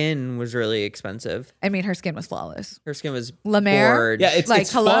the computers. skin was really expensive. I mean, her skin was flawless. Her skin was La Mer? gorge. Yeah, it's Like,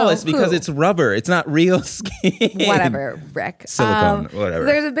 hello, flawless because who? it's rubber. It's not real skin. Whatever, Rick. Silicone, whatever.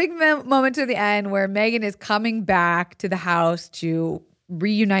 There's a big moment to the end where Megan is coming back to the house to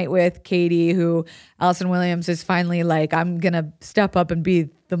reunite with Katie, who Allison Williams is finally like, I'm going to step up and be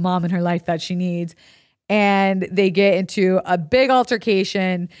the mom in her life that she needs. And they get into a big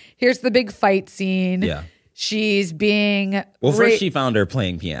altercation. Here's the big fight scene. Yeah. She's being Well, first she found her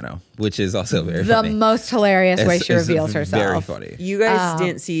playing piano, which is also very the funny. most hilarious way It's- she it's reveals Very herself. funny. You guys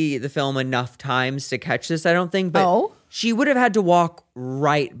didn't see the film enough times to catch this, I don't think. But Oh? she would have had to walk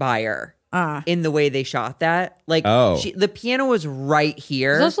right by her in the way they shot that. Like, Oh. the piano was right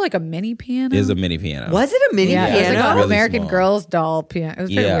here. It's also like a mini piano. It is a mini piano. Was it a mini Yeah, it was piano? like an Really American small. Girls doll piano. It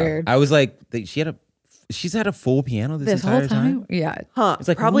was very weird. I was like, she's had a full piano this This whole entire time? Yeah. Huh? It's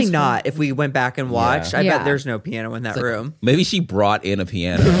like Probably almost not. If we went back and watched, I Yeah. bet there's no piano in that room. Maybe she brought in a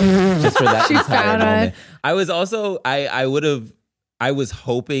piano just for that She entire found moment. it. I was also, I was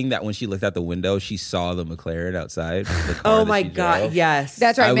hoping that when she looked out the window, she saw the McLaren outside. The car Oh that my she god! drove. Yes,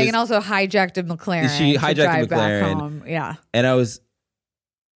 That's right. I Megan was- also hijacked a McLaren. She to hijacked a drive back McLaren. home. Yeah. And I was,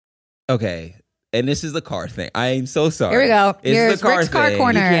 okay. And this is the car thing. I'm so sorry. Here we go. It's Here's the car Rick's car thing.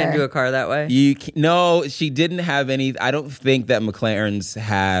 corner. You can't do a car that way. No, she didn't have any. I don't think that McLarens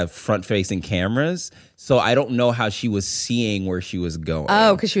have front-facing cameras, so I don't know how she was seeing where she was going.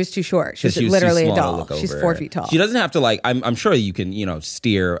 Oh, because she was too short. She was 'Cause she was literally too a small to doll. look She's over. 4 feet tall. She doesn't have to like. I'm sure you can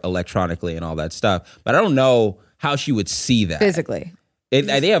steer electronically and all that stuff, but I don't know how she would see that physically.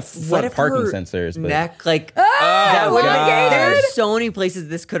 They have What front if parking her sensors, but neck like Oh, that would God. there's so many places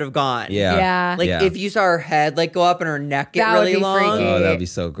this could have gone. yeah, Yeah. Like Yeah. if you saw her head like go up and her neck get That would really be long. freaky. Oh, that'd be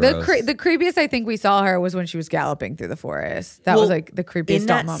so gross. The creepiest I think we saw her was when she was galloping through the forest. That was Well, like the creepiest in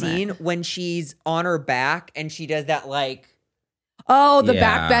doll that moment. scene when she's on her back and she does that like Oh, the Yeah.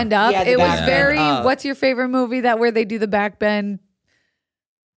 back bend up. Yeah, the It was back bend very. up. What's your favorite movie that where they do the back bend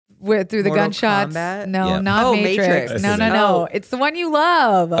through the Mortal gunshots? Kombat? No, Yeah. not Oh, Matrix. Matrix. No, no, Oh. no. It's the one you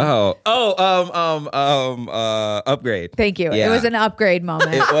love. Upgrade. Thank you. It Yeah. was an upgrade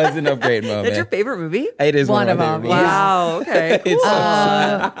moment. It was an upgrade moment. That's your favorite movie? It is One one, of my them, favorite movies. Wow. Okay. Cool.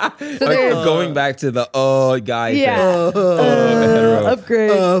 It's so there's going back to the guy yeah. hetero.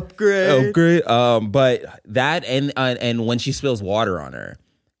 Upgrade. Upgrade. But that and when she spills water on her.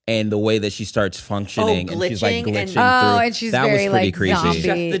 And the way that she starts functioning, and she's like glitching glitching and- through. Oh, and she's that very, was pretty like, creepy. zombie.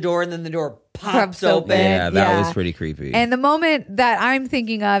 Shuts the door and then the door Pops pops open. open. Yeah, that Yeah. was pretty creepy. And the moment that I'm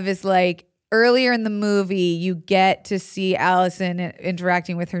thinking of is like earlier in the movie, you get to see Allison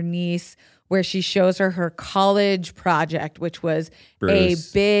interacting with her niece, where she shows her college project, which was Bruce.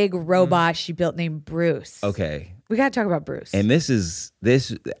 a big robot she built named Bruce. Okay. We got to talk about Bruce. And this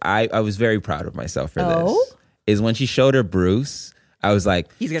I was very proud of myself for Oh? this. Is when she showed her Bruce, I was like,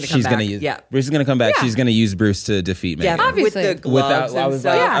 He's gonna come she's back. gonna use Yeah. Bruce is gonna come back. Yeah. She's gonna use Bruce to defeat Megan. Yeah, Obviously. with the gloves I and was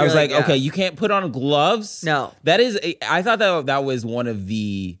stuff. like, Yeah. I was like, You're okay, yeah. you can't put on gloves. No. That is, I thought that was one of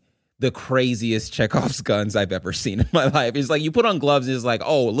the craziest Chekhov's guns I've ever seen in my life. It's like you put on gloves and it's like,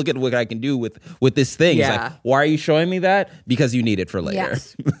 oh, look at what I can do with this thing. It's Yeah. like, why are you showing me that? Because you need it for later.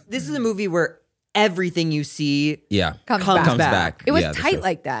 Yes. This is a movie where everything you see Yeah. Comes comes back. back. It was Yeah, that's tight right.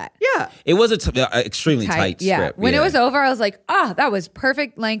 like that. Yeah. It was extremely tight Yeah. script. When it was over, I was like, that was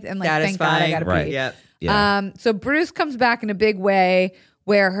perfect length. And like, thank God I Satisfying. got to Right. pee. Yeah. Yeah. So Bruce comes back in a big way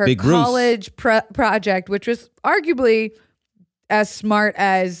where her Big Bruce. college project, which was arguably as smart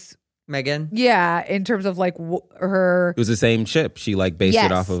as, Megan. yeah, in terms of like her. It was the same chip. She like based Yes,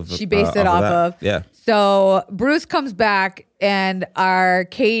 it off of. she based it off that. of. Yeah. So Bruce comes back and our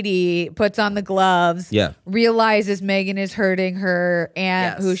Katie puts on the gloves. Yeah. Realizes Megan is hurting her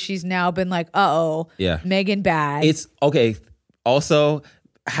aunt, Yes. who she's now been like, Yeah. Megan bad. It's okay. Also,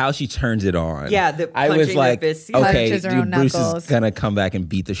 how she turns it on. Yeah, the I was punching the like, fist. okay, Punches her dude, own Bruce knuckles. is gonna come back and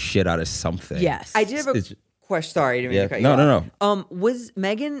beat the shit out of something. yes. I did have a It's- question. Sorry, I didn't mean Yeah. to cut you No, off. no. Was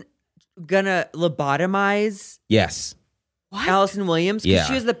Megan gonna lobotomize Yes. Allison Williams? 'Cause Yeah.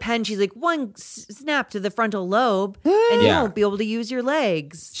 she has the pen. She's like, one snap to the frontal lobe, and you Yeah. won't be able to use your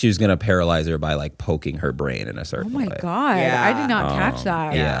legs. She was gonna paralyze her by like poking her brain in a Oh certain my way. God. Yeah. I did not catch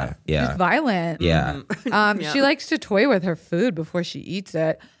that. Yeah. Yeah. She's violent. Yeah. She likes to toy with her food before she eats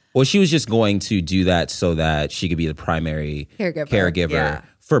it. Well, she was just going to do that so that she could be the primary Caregiver. Yeah.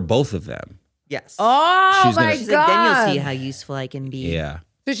 for both of them. Yes. Oh She's my gonna- She's God. like, then you'll see how useful I can be. Yeah.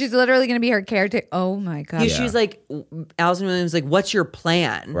 So she's literally going to be her caretaker. Oh my God. Yeah, she's like, Allison Williams, like, what's your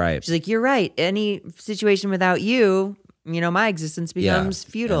plan? Right. She's like, you're right. Any situation without you, my existence becomes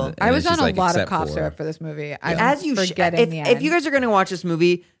futile. And I was it's on just a like, lot of except cough for- syrup for this movie. I'm As you forgetting the end. if you guys are going to watch this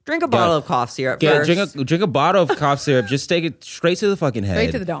movie, drink a bottle of cough syrup Yeah, first. drink a bottle of cough syrup. Just take it straight to the fucking head.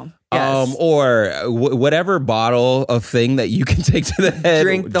 Straight to the dome. Yes. Or whatever bottle of thing that you can take to the head.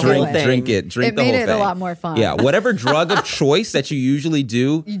 Drink the whole thing. Drink it. Drink It the whole made it thing. a lot more fun. Yeah, whatever drug of choice that you usually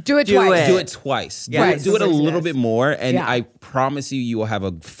do, You do it Do twice. it. do it twice. Do Yes. it- Do it a Yes. little bit more, and Yeah. I promise you will have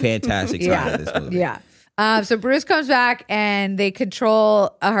a fantastic time Yeah. with this movie. Yeah. So Bruce comes back and they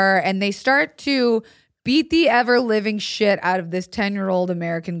control her and they start to beat the ever living shit out of this 10-year-old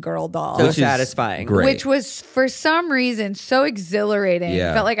American Girl doll. So Which is satisfying. great. Which was for some reason so exhilarating.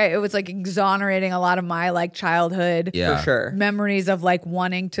 Yeah. Felt like it was like exonerating a lot of my like childhood Yeah. For sure. memories of like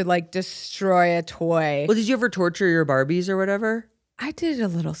wanting to like destroy a toy. Well, did you ever torture your Barbies or whatever? I did a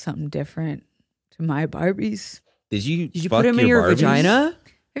little something different to my Barbies. Did you Did you fuck put them in your Barbies? vagina?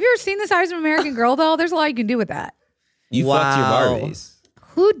 Have you ever seen the size of an American Girl doll? There's a lot you can do with that. You Wow. fucked your Barbies.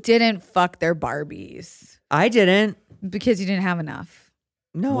 Who didn't fuck their Barbies? I didn't. Because you didn't have enough.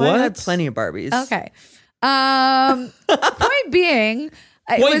 No, I had What? plenty of Barbies. Okay. Point being,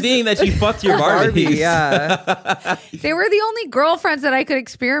 Point being that you fucked your Barbies. Barbie, yeah. they were the only girlfrines that I could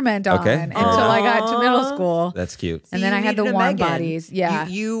experiment on Okay. until I got to middle school. That's cute. And then You I had the needed a warm Megan. bodies. Yeah. My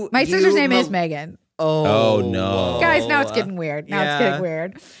You sister's name is mo- Megan. Oh, no. Guys, now it's getting weird. Now Yeah. it's getting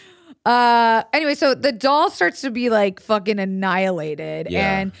weird. Anyway, so the doll starts to be like fucking annihilated,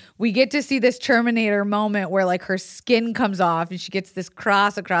 Yeah. and we get to see this Terminator moment where like her skin comes off and she gets this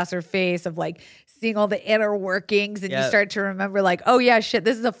cross across her face of like seeing all the inner workings, and you Yep. start to remember like, oh yeah, shit,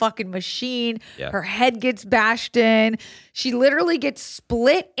 this is a fucking machine. Yeah. Her head gets bashed in. She literally gets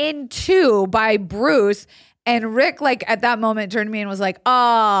split in two by Bruce. And Rick, like at that moment, turned to me and was like,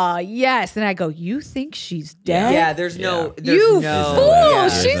 "Ah, yes." And I go, "You think she's dead? Yeah, there's no. Yeah. There's You no, fool! yeah.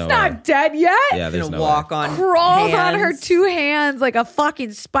 There's She's no not way. dead yet." Yeah, there's Gonna no walk way. on Crawls on her hands. two hands like a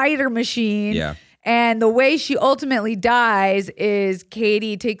fucking spider machine. Yeah. And the way she ultimately dies is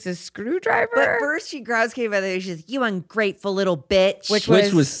Katie takes a screwdriver. But first she grabs Katie by the ear. She's like, "You ungrateful little bitch." Which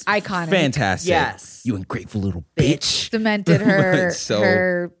Which was iconic. fantastic. Yes. You ungrateful little bitch. Cemented her, It's so-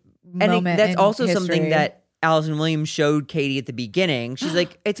 her moment that's in also history. something that Allison Williams showed Katie at the beginning. She's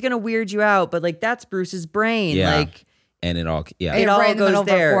like, "It's gonna weird you out, but like that's Bruce's brain." Yeah. Like And it all, yeah. It Right all in the middle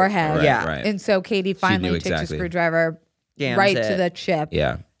goes of her there. forehead. Right, Yeah. right. And so Katie finally knew takes a exactly. screwdriver Jams right it. to the chip.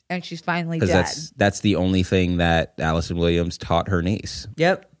 Yeah. And she's finally Because dead. that's the only thing that Allison Williams taught her niece.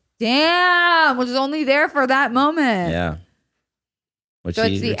 Yep. Damn, was only there for that moment. Yeah. Which So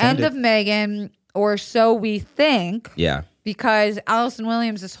she it's the attended. end of Megan, or so we think, Yeah. because Allison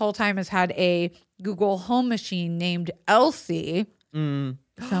Williams this whole time has had a Google Home machine named Elsie. Sounds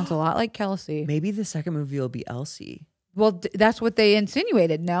a lot like Kelsey. Maybe the second movie will be Elsie. Well, that's what they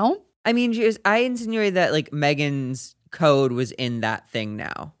insinuated, no? I mean, I insinuated that like Megan's code was in that thing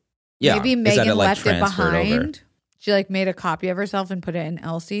now. Yeah. Maybe Is that Megan like, left it transferred over? behind. She like made a copy of herself and put it in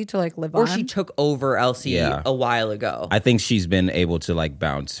Elsie to like live Or on. she took over Elsie Yeah. a while ago. I think she's been able to like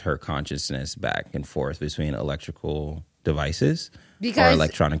bounce her consciousness back and forth between electrical devices or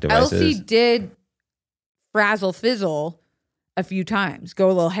electronic devices. Elsie did frazzle fizzle a few times, go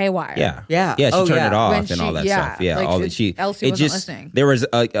a little haywire. Yeah. Yeah. Yeah, she Oh, turned yeah. it off When and she- all that yeah, stuff. Yeah. like, all that Elsie it wasn't just listening. there was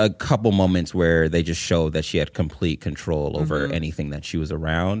a couple moments where they just showed that she had complete control over anything that she was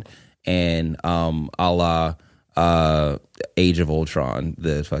around. And a la Age of Ultron,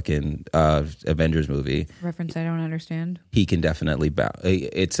 the fucking Avengers movie, Reference I don't understand. he can definitely bounce.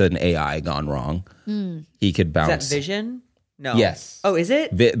 It's an AI gone wrong. He could Is bounce. that Vision? No. Yes. Oh, is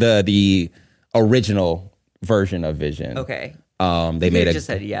it? The original version of Vision. Okay. They You made a just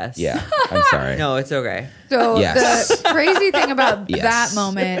said yes. Yeah, I'm sorry. No, it's okay. So Yes. the crazy thing about Yes. that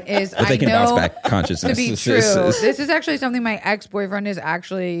moment is But they I can know bounce back to consciousness. be true. This is actually something my ex-boyfriend is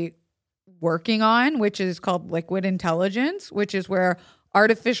actually working on, which is called liquid intelligence, which is where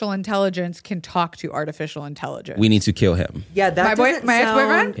artificial intelligence can talk to artificial intelligence. We need to kill him. Yeah, that my doesn't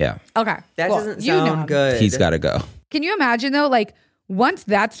ex-boyfriend? Yeah, Okay. That cool. doesn't You know sound him. good. he's got to go. Can you imagine though, like once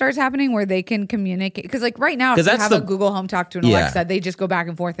that starts happening where they can communicate, because like right now, if 'Cause you that's have the- a Google Home talk to an Yeah. Alexa, they just go back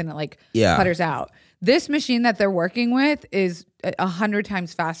and forth and it like Yeah. putters out. This machine that they're working with is 100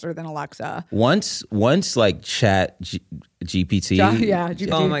 times faster than Alexa. Once like GPT. Yeah, GPT.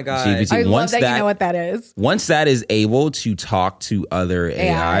 Oh my god. GPT. I love Once that, that- you know what that is. Once that is able to talk to other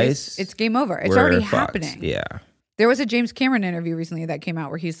AIs, It's game over. It's we're already fucked. happening. Yeah. There was a James Cameron interview recently that came out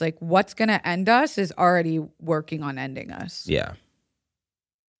where he's like, what's going to end us is already working on ending us. Yeah.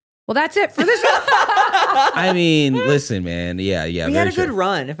 Well, that's it for this. I mean, listen, man. Yeah. we very had a true. good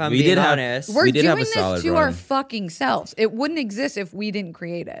run, if I'm We being did have- honest. We're We did have doing a solid this to our run. fucking selves. It wouldn't exist if we didn't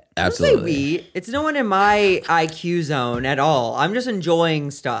create it. Don't say Absolutely. we. It's no one in my IQ zone at all. I'm just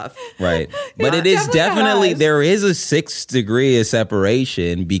enjoying stuff. Right. But it is definitely definitely, us. there is a 6 degree of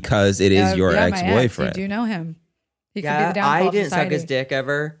separation because it is your Yeah, my ex, ex-boyfriend. You do know him. He could be Yeah, the downfall I of didn't suck society. his dick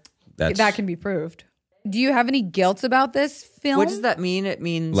ever. That can be proved. Do you have any guilt about this film? What does that mean? It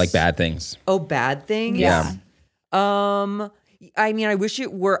means like bad things. Oh, bad things. Yeah. I mean, I wish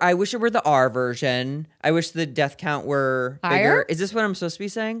it were the R version. I wish the death count were Higher? bigger. Is this what I'm supposed to be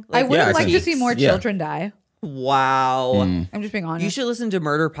saying? I would have I liked to think- see more yeah. children die. Wow. I'm just being honest. You should listen to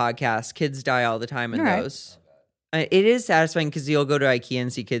murder podcasts. Kids die all the time in You're right. those. It is satisfying because you'll go to IKEA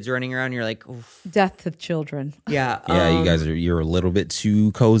and see kids running around. And you're like, oof. Death to children. Yeah. Yeah, you guys you're a little bit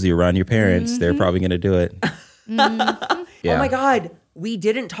too cozy around your parents. They're probably going to do it. Yeah. Oh my God. We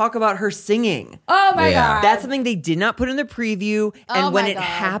didn't talk about her singing. Oh my Yeah. God. That's something they did not put in the preview. And Oh when my it God.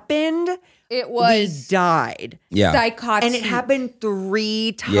 happened, It we was died. Yeah. psychotic. And it happened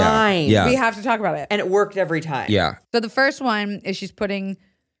 3 Yeah. times. Yeah. We have to talk about it. And it worked every time. Yeah. So the first one is she's putting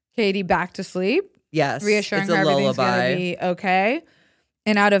Katie back to sleep, Yes. reassuring it's a her everything's lullaby. going to be okay.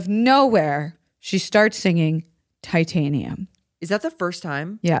 And out of nowhere, she starts singing Titanium. Is that the first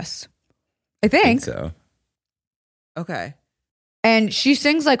time? Yes. I I think think. so. Okay. And she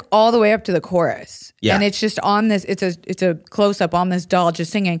sings like all the way up to the chorus. Yeah. And it's just on this, it's a close up on this doll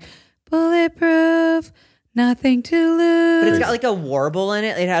just singing bulletproof, nothing to lose. But it's got like a warble in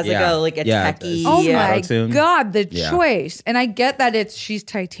it. It has Yeah. like a Yeah, techie. Oh Yeah. my Auto-tune. God, the Yeah. choice. And I get that she's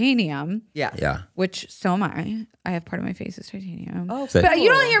titanium, Yeah. Yeah. which so am I. I have part of my face is titanium. Oh, So- But you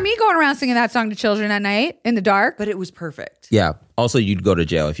don't cool. hear me going around singing that song to children at night in the dark. But it was perfect. Yeah. Also, you'd go to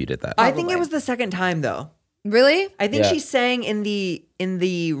jail if you did that. I think it Probably. was the second time though. Really? I think Yeah. she sang in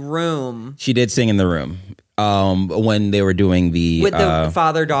the room She did sing in the room when they were doing the with the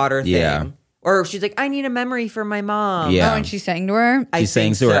father-daughter thing. yeah. Or she's like, I need a memory for my mom. Yeah. Oh, and she sang to her? I She sang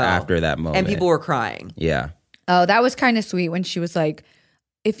think to her so. after that moment. And people were crying. Yeah. Oh, that was kind of sweet when she was like,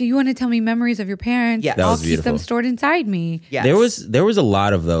 if you want to tell me memories of your parents, Yeah. That I'll was keep beautiful. them stored inside me. Yes. There was a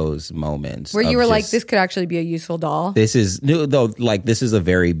lot of those moments Where you of were like, just, this could actually be a useful doll. This is no, though. Like this is a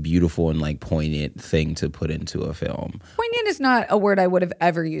very beautiful and like poignant thing to put into a film. Poignant is not a word I would have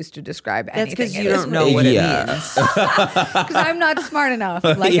ever used to describe That's anything. because you don't know what Yeah. it means. Because I'm not smart enough,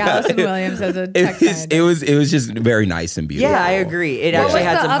 like Yeah. Allison Williams as a tech scientist. It was just very nice and beautiful. Yeah, I agree. It What actually was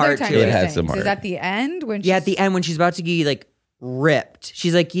had the some other heart time to she It had sings? some Is heart. at the end when Yeah, at she's- the end when she's about to get like ripped,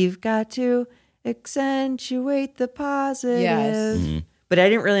 she's like, "You've got to accentuate the positive." Yes. But I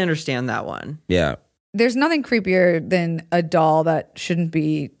didn't really understand that one. Yeah. There's nothing creepier than a doll that shouldn't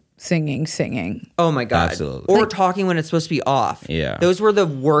be singing. Oh my god! Absolutely. Or talking when it's supposed to be off. Yeah. those were the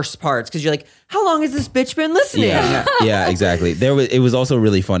worst parts because you're like, "How long has this bitch been listening?" Yeah, yeah, exactly. It was also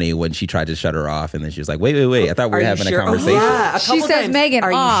really funny when she tried to shut her off, and then she was like, "Wait, I thought we Are were you having sure? a conversation." Oh, yeah. A She couple says, times, Megan,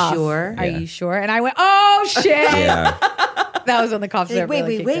 "Are off. you sure?" Are you sure? And I went, oh shit. Yeah. That was when the cops Like,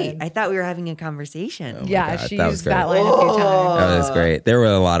 really wait! kicked in. I thought we were having a conversation. Yeah, God, she that was used great. that line a few times. That was great. There were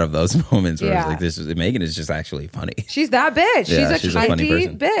a lot of those moments where Yeah. I was like, Megan is just actually funny. She's that bitch. Yeah, she's she's a a funny funny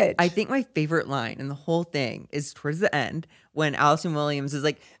person. bitch. I think my favorite line in the whole thing is towards the end when Allison Williams is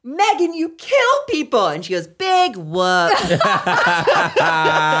like, "Megan, you kill people," and she goes, "Big whoop."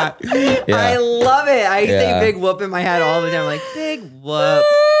 I Yeah. love it. I say Yeah. "big whoop" in my head all the time. I'm like, "Big whoop."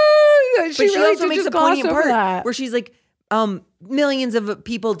 she But she really also did makes just a gloss poignant over part that. where she's like, millions of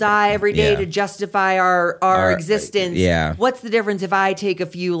people die every day Yeah. to justify our existence. yeah. What's the difference if I take a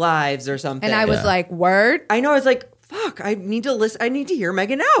few lives or something? And I was Yeah. like, word? I know. I was like, fuck. I need to listen. I need to hear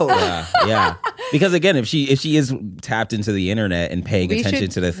Megan out. Yeah. Because again, if she is tapped into the internet and paying We attention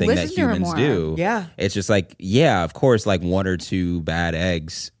should to the thing that listen to her humans more. do, Yeah. it's just like, yeah, of course, like one or two bad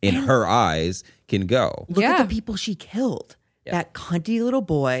eggs in her eyes can go. Look Yeah. at the people she killed. That cunty little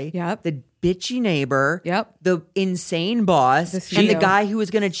boy. Yep. The bitchy neighbor. Yep. The insane boss. The And the CEO. guy who was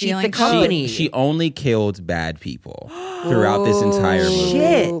going to cheat the Stealing code. company. She only killed bad people throughout this entire movie.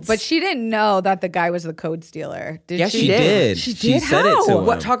 Shit. Ooh, but she didn't know that the guy was the code stealer. Did Yes, she? she She did. She She did? said it How? to him.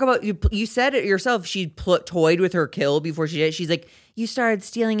 What talk about you said it yourself. She toyed with her kill before she did it. She's like, you started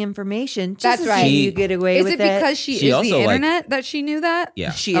stealing information. Just That's to right. see you get away Is with it because she She is also, the like- internet that she knew that?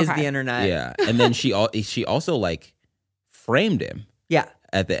 Yeah. She is Okay. the internet. Yeah. And then she also like framed him Yeah.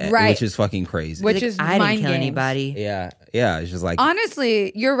 at the end, Right. which is fucking crazy. Which Like, is I didn't mind kill games. anybody. yeah. Yeah. It's just like,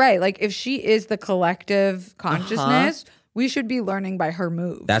 Honestly, you're right. Like if she is the collective consciousness, we should be learning by her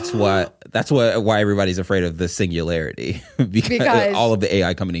moves. that's why everybody's afraid of the singularity because all of the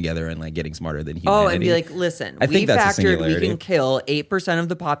AI coming together and like getting smarter than humanity. Oh, and be like, listen, I we think that's a factored we singularity. can kill 8% of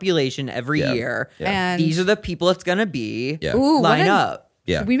the population every Yeah. year. Yeah. And These are the people it's gonna be. Yeah. Ooh, what Line a- up.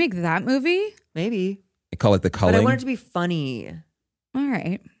 Yeah. Should we make that movie? Maybe. They call it the But culling. I want it to be funny. All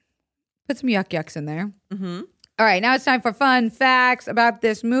right. Put some yucks in there. Mm-hmm. All right, now it's time for fun facts about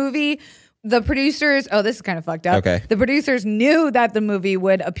this movie. The producers, this is kind of fucked up. Okay. The producers knew that the movie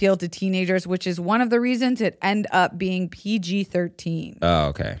would appeal to teenagers, which is one of the reasons it ended up being PG-13. Oh,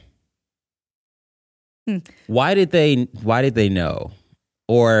 okay. Why did they know?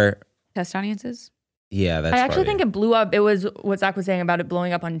 Or Test audiences? yeah, that's I actually probably think it blew up. It was what Zach was saying about it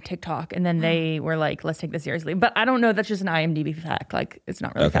blowing up on TikTok, and then they were like, "Let's take this seriously." But I don't know. That's just an IMDb fact. Like, it's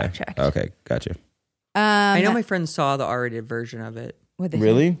not really okay. fact checked. Okay, gotcha. I know my friend saw the R-rated version of it. What'd they say?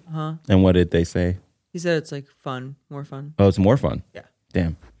 Really? Huh? And what did they say? He said it's like fun, more fun. Oh, it's more fun. Yeah.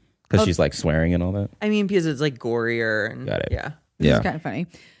 Damn. Because she's like swearing and all that. I mean, because it's like gorier and Got it. yeah. This Yeah. is kind of funny.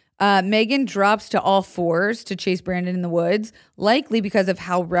 Megan drops to all fours to chase Brandon in the woods, likely because of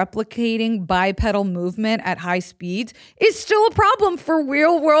how replicating bipedal movement at high speeds is still a problem for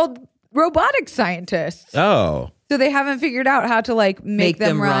real-world robotics scientists. Oh, So they haven't figured out how to like make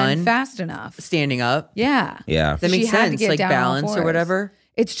them run fast enough. Standing up. Yeah. yeah. That She makes had to sense. get Like down on all balance or fours. whatever.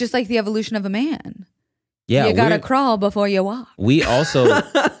 It's just like the evolution of a man. Yeah. You gotta we're- crawl before you walk. We also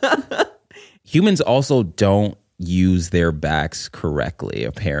humans also don't use their backs correctly.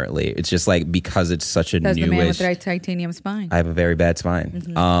 Apparently, it's just like because it's such a That's the man with newish. the titanium spine. I have a very bad spine.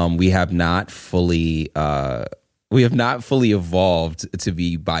 Mm-hmm. We have not fully evolved to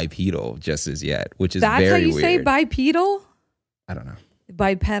be bipedal just as yet, which is That's very how you weird. say bipedal? I don't know.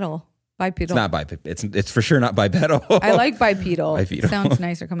 Bipedal. Bipedal. It's not bipedal. It's for sure not bipedal. I like bipedal. Bipedal. Sounds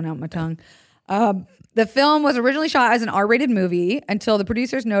nicer coming out my tongue. The film was originally shot as an R-rated movie until the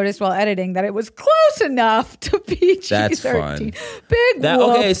producers noticed while editing that it was close enough to PG-13. That's fun. Big That,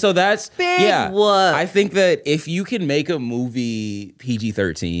 whoop. okay, so that's Big yeah. whoop. I think that if you can make a movie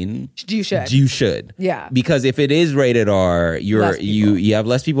PG-13, You should. you should. Yeah. Because if it is rated R, Less people. you have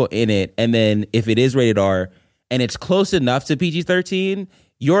less people in it, and then if it is rated R and it's close enough to PG-13,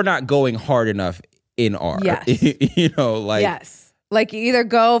 you're not going hard enough in R. Yes. You know, like Yes. Like you either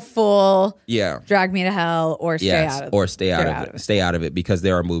go full Yeah. Drag Me to Hell or stay out of it. Or stay out of it. Stay out of it because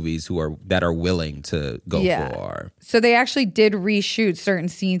there are movies that are willing to go for. So they actually did reshoot certain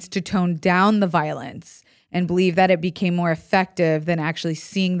scenes to tone down the violence and believe that it became more effective than actually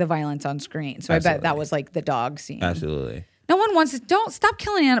seeing the violence on screen. So I bet that was like the dog scene. Absolutely. No one wants to. Don't stop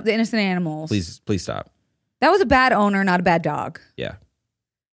killing the innocent animals. Please stop. That was a bad owner, not a bad dog. Yeah.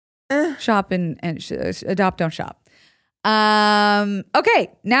 Shop and adopt, don't shop.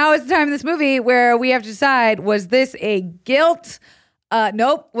 Okay, now it's the time in this movie where we have to decide, was this a guilt?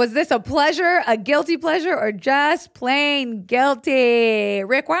 Nope. Was this a pleasure, a guilty pleasure, or just plain guilty?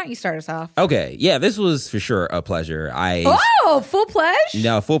 Rick, why don't you start us off? Okay. Yeah, this was for sure a pleasure. Full pledge?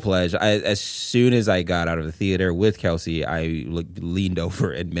 No, full pledge. As soon as I got out of the theater with Kelsey, I leaned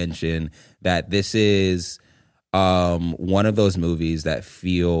over and mentioned that this is one of those movies that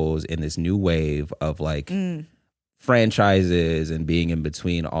feels in this new wave of like franchises and being in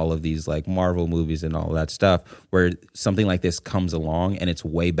between all of these like Marvel movies and all that stuff, where something like this comes along and it's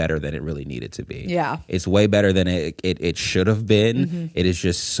way better than it really needed to be. Yeah. It's way better than it should have been. It is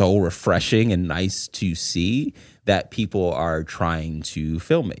just so refreshing and nice to see that people are trying to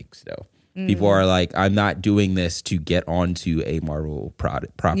filmmake still. People are like, I'm not doing this to get onto a Marvel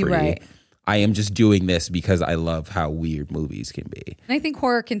property. Right. I am just doing this because I love how weird movies can be. And I think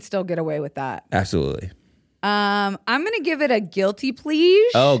horror can still get away with that. Absolutely. I'm going to give it a guilty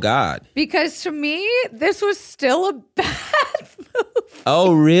please. Oh, God. Because to me, this was still a bad movie.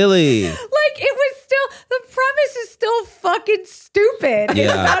 Oh, really? Like, it was still, the premise is still fucking stupid. Yeah.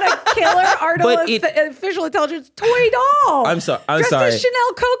 It's not a killer artificial intelligence toy doll. I'm sorry. Dressed as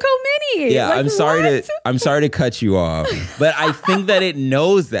Chanel Coco Mini. Yeah, Like, I'm sorry to cut you off, but I think that it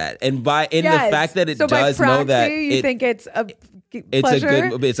knows that, and the fact that it so does by proxy, know that, you think it's a it's pleasure?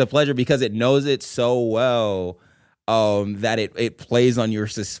 it's a pleasure because it knows it so well. That it plays on your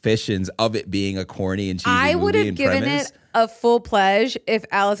suspicions of it being a corny and cheesy I movie would have and given premise. it a full pledge if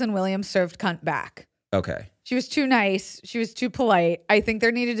Allison Williams served cunt back. Okay. She was too nice. She was too polite. I think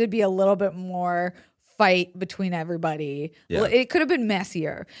there needed to be a little bit more fight between everybody. Yeah. Well, it could have been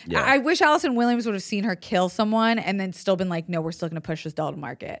messier. Yeah. I wish Allison Williams would have seen her kill someone and then still been like, no, we're still going to push this doll to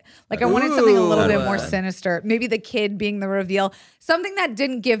market. Like I wanted something a little bit more sinister. Maybe the kid being the reveal. Something that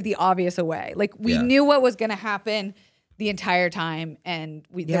didn't give the obvious away. Like we knew what was going to happen the entire time and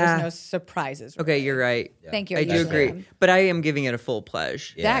there was no surprises. Okay, you're right. Thank you. I do agree. But I am giving it a full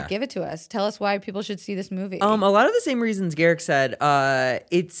pledge. Zach, give it to us. Tell us why people should see this movie. A lot of the same reasons Garrick said.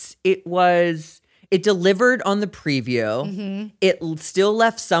 It delivered on the preview. It still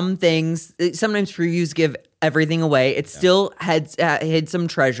left some things. Sometimes previews give everything away. It still hid some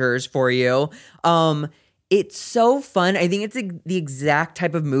treasures for you. It's so fun. I think it's the exact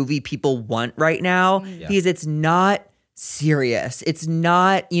type of movie people want right now because it's not serious. It's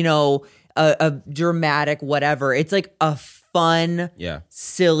not, a dramatic whatever. It's like a fun,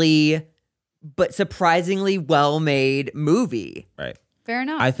 silly, but surprisingly well-made movie. Right. Fair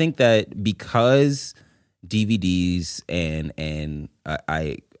enough. I think that because DVDs and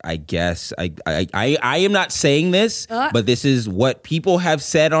I guess I am not saying this, but this is what people have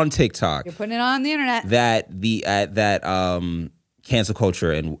said on TikTok. You're putting it on the internet. That cancel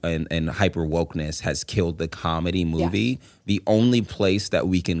culture and hyper wokeness has killed the comedy movie. Yes. The only place that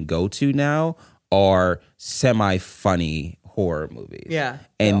we can go to now are semi-funny horror movies. Yeah.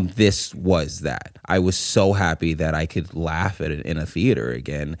 And this was that. I was so happy that I could laugh at it in a theater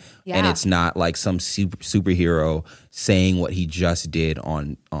again. Yeah. And it's not like some superhero saying what he just did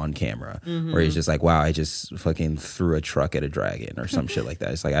on camera. Where he's just like, wow, I just fucking threw a truck at a dragon or some shit like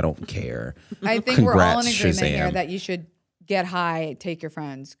that. It's like, I don't care. I think we're all in Congrats, agreement here Shazam. that you should get high, take your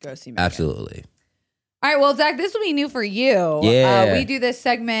friends, go see Megan. Absolutely. All right, well, Zach, this will be new for you. Yeah. We do this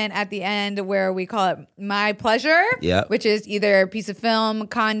segment at the end where we call it My Pleasure, Yep. which is either a piece of film,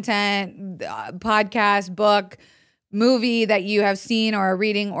 content, podcast, book, movie that you have seen or are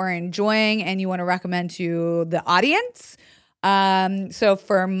reading or enjoying and you want to recommend to the audience. So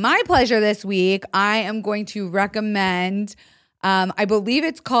for My Pleasure this week, I am going to recommend, I believe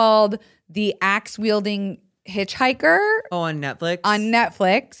it's called The Axe-Wielding Hitchhiker On Netflix? on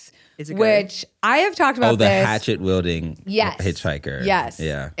Netflix. Is it good? Which I have talked about the this. hatchet wielding hitchhiker. Yes.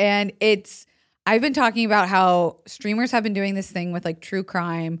 Yeah. And I've been talking about how streamers have been doing this thing with like true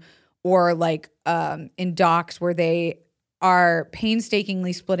crime or like in docs where they are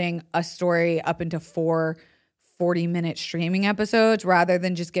painstakingly splitting a story up into 4 40-minute streaming episodes rather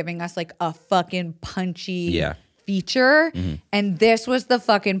than just giving us like a fucking punchy feature. And this was the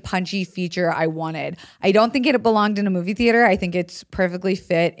fucking punchy feature I wanted. I don't think it belonged in a movie theater. I think it's perfectly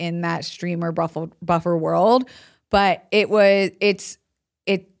fit in that streamer buffer world. but it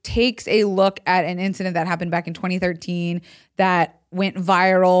takes a look at an incident that happened back in 2013 that went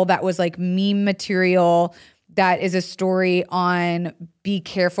viral, that was like meme material, that is a story on be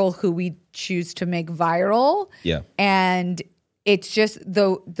careful who we choose to make viral. Yeah. And it's just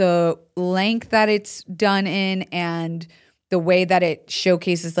the length that it's done in and the way that it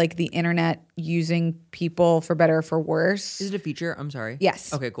showcases like the internet using people for better or for worse. Is it a feature? I'm sorry.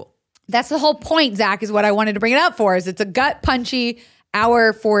 Yes. Okay, cool. That's the whole point, Zach, is what I wanted to bring it up for. Is it's a gut punchy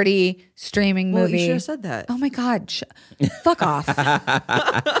hour 40 streaming movie. Well, you should have said that. Oh my God. Fuck off.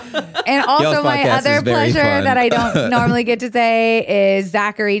 And also Y'all's my podcast other is very pleasure fun. that I don't normally get to say is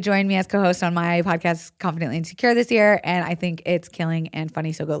Zachary joined me as co-host on my podcast, Confidently Insecure, this year. And I think it's killing and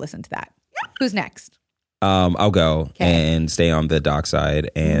funny. So go listen to that. Who's next? I'll go and stay on the doc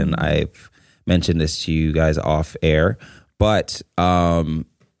side. And I've mentioned this to you guys off air, but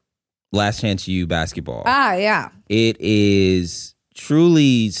Last Chance U basketball. Ah, yeah. It is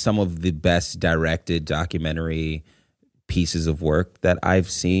truly some of the best directed documentary pieces of work that I've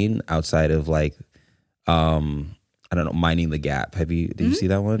seen outside of like, I don't know, Minding the Gap. Did you see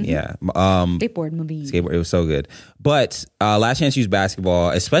that one? Yeah. Skateboard movie. Skateboard. It was so good. But Last Chance U's basketball,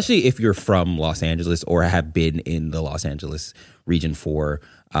 especially if you're from Los Angeles or have been in the Los Angeles region for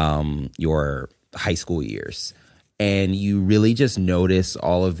your high school years, and you really just notice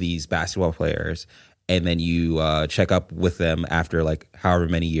all of these basketball players, and then you check up with them after like however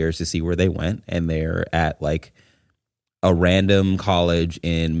many years to see where they went, and they're at like a random college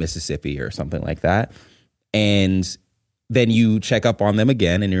in Mississippi or something like that. And then you check up on them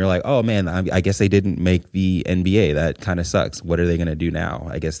again and you're like, oh man, I guess they didn't make the NBA. That kind of sucks. What are they going to do now?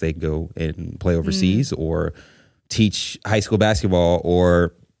 I guess they go and play overseas or teach high school basketball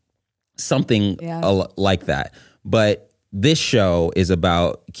or something like that. But this show is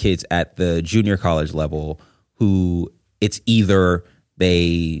about kids at the junior college level who it's either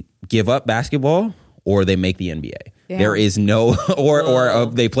they give up basketball or they make the NBA. Yeah. There is no, or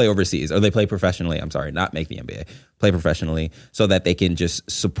they play overseas or they play professionally. I'm sorry, not make the NBA, play professionally so that they can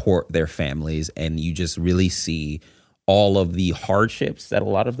just support their families. And you just really see all of the hardships that a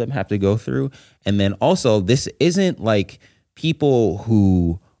lot of them have to go through. And then also, this isn't like people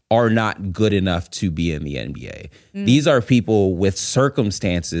who are not good enough to be in the NBA. These are people with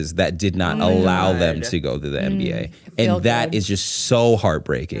circumstances that did not allow them to go to the NBA. And that is just so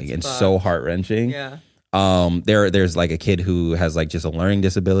heartbreaking and so heart-wrenching. Yeah. There's like a kid who has like just a learning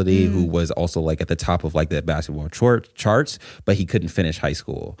disability who was also like at the top of like the basketball charts, but he couldn't finish high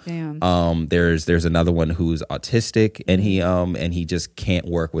school. Damn. There's another one who's autistic and he just can't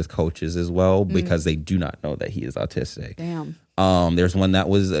work with coaches as well because they do not know that he is autistic. Damn. There's one that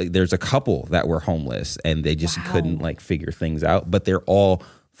was there's a couple that were homeless and they just couldn't like figure things out, but they're all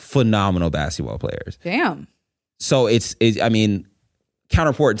phenomenal basketball players. Damn. So it's I mean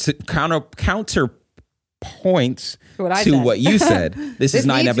counterpoints to what you said. This is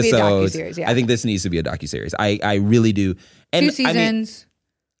 9 needs to be a episodes. docuseries, yeah. I think this needs to be a docuseries. I really do. And 2 seasons.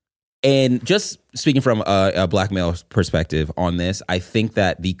 And just speaking from a black male perspective on this, I think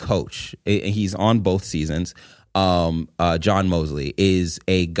that the coach, he's on both seasons, John Mosley, is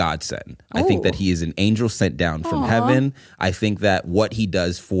a godsend. I think that he is an angel sent down from heaven. I think that what he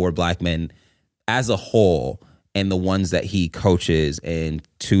does for black men as a whole and the ones that he coaches and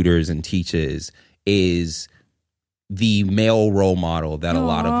tutors and teaches is the male role model that a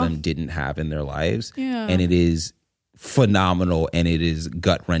lot of them didn't have in their lives. Yeah. And it is phenomenal and it is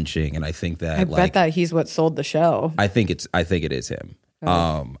gut-wrenching. And I think that I bet that he's what sold the show. I think it is him.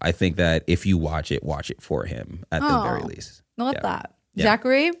 I think that if you watch it for him at the very least. I love that. Yeah.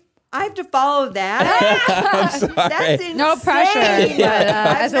 Zachary? I have to follow that. I'm sorry. That's insane. No pressure. But,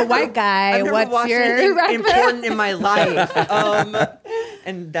 as a white guy, I've never what's watched your anything important in my life?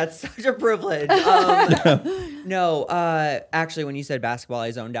 And that's such a privilege. No, actually, when you said basketball,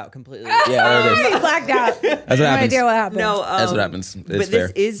 I zoned out completely. Yeah, there it is. blacked out. That's what No happens. idea what happened. No, That's what happens. It's but fair.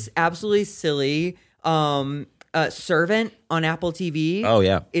 this is absolutely silly. Servant on Apple TV. Oh,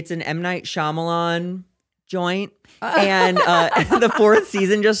 yeah. It's an M. Night Shyamalan joint. And the 4th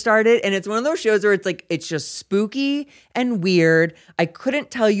season just started. And it's one of those shows where it's just spooky and weird. I couldn't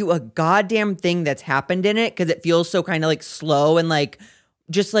tell you a goddamn thing that's happened in it because it feels so kind of like slow and like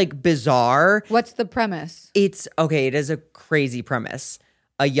just like bizarre. What's the premise? It is a crazy premise.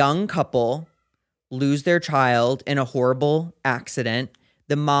 A young couple lose their child in a horrible accident.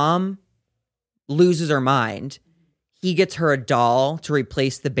 The mom loses her mind. He gets her a doll to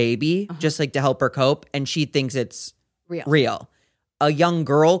replace the baby, just like to help her cope, and she thinks it's real. A young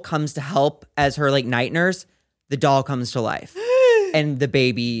girl comes to help as her like night nurse. The doll comes to life. and the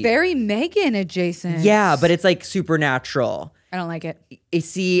baby. Very Megan adjacent. Yeah, but it's like supernatural. I don't like it.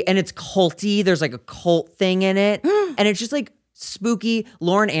 And it's culty. There's like a cult thing in it. And it's just like spooky.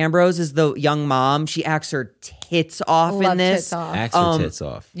 Lauren Ambrose is the young mom. She acts her tits off Love in this. tits off. Axe her tits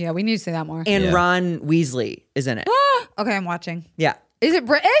off. Yeah, we need to say that more. And Yeah. Ron Weasley is in it. Okay, I'm watching. Yeah. Is it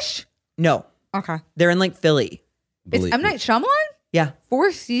British? No, Okay. they're in like Philly. It's Believe M. me. Night Shyamalan?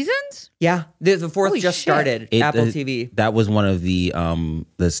 4 seasons? Yeah. The fourth Holy just shit. started. Apple TV. That was one of the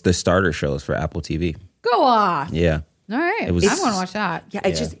starter shows for Apple TV. Go off. Yeah. All right. It was- I want to watch that. Yeah,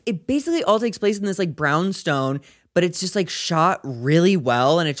 it basically all takes place in this like brownstone, but it's just like shot really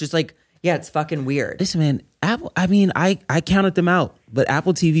well, and it's just like, yeah, it's fucking weird. Listen, man, Apple. I mean, I counted them out, but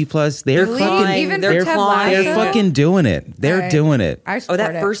Apple TV Plus, they're Really? fucking, Even for they're, Ted flying. they're Lasso? fucking doing it. They're All right. doing it. I Oh, support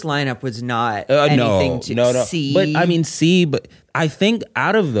that it. first lineup was not anything to no. see. But I mean, see, but I think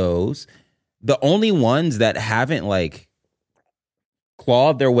out of those, the only ones that haven't like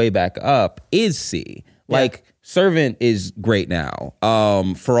clawed their way back up is C. Like Servant is great now.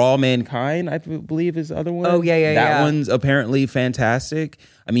 For All Mankind, I believe is the other one. Oh, yeah. That one's apparently fantastic.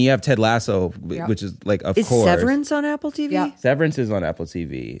 I mean, you have Ted Lasso, which is like, of is course. Severance on Apple TV? Yeah. Severance is on Apple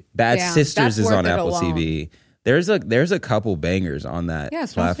TV. Bad Yeah, Sisters that's is worth on it Apple alone. TV. There's a couple bangers on that Yeah,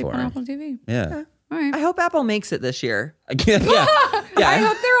 Small Stick on platform. Apple TV. Yeah. All right. I hope Apple makes it this year. yeah. I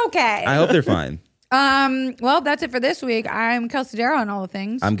hope they're okay. I hope they're fine. Well, that's it for this week. I'm Kelsey Darrow on all the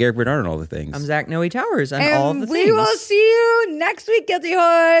things. I'm Garrett Bernard on all the things. I'm Zach Noe Towers and and all the we things. will see you next week, Guilty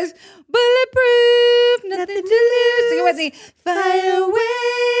Whores. Bulletproof, nothing to lose. Sing it with me. Fire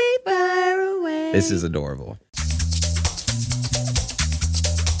away, fire away. This is adorable.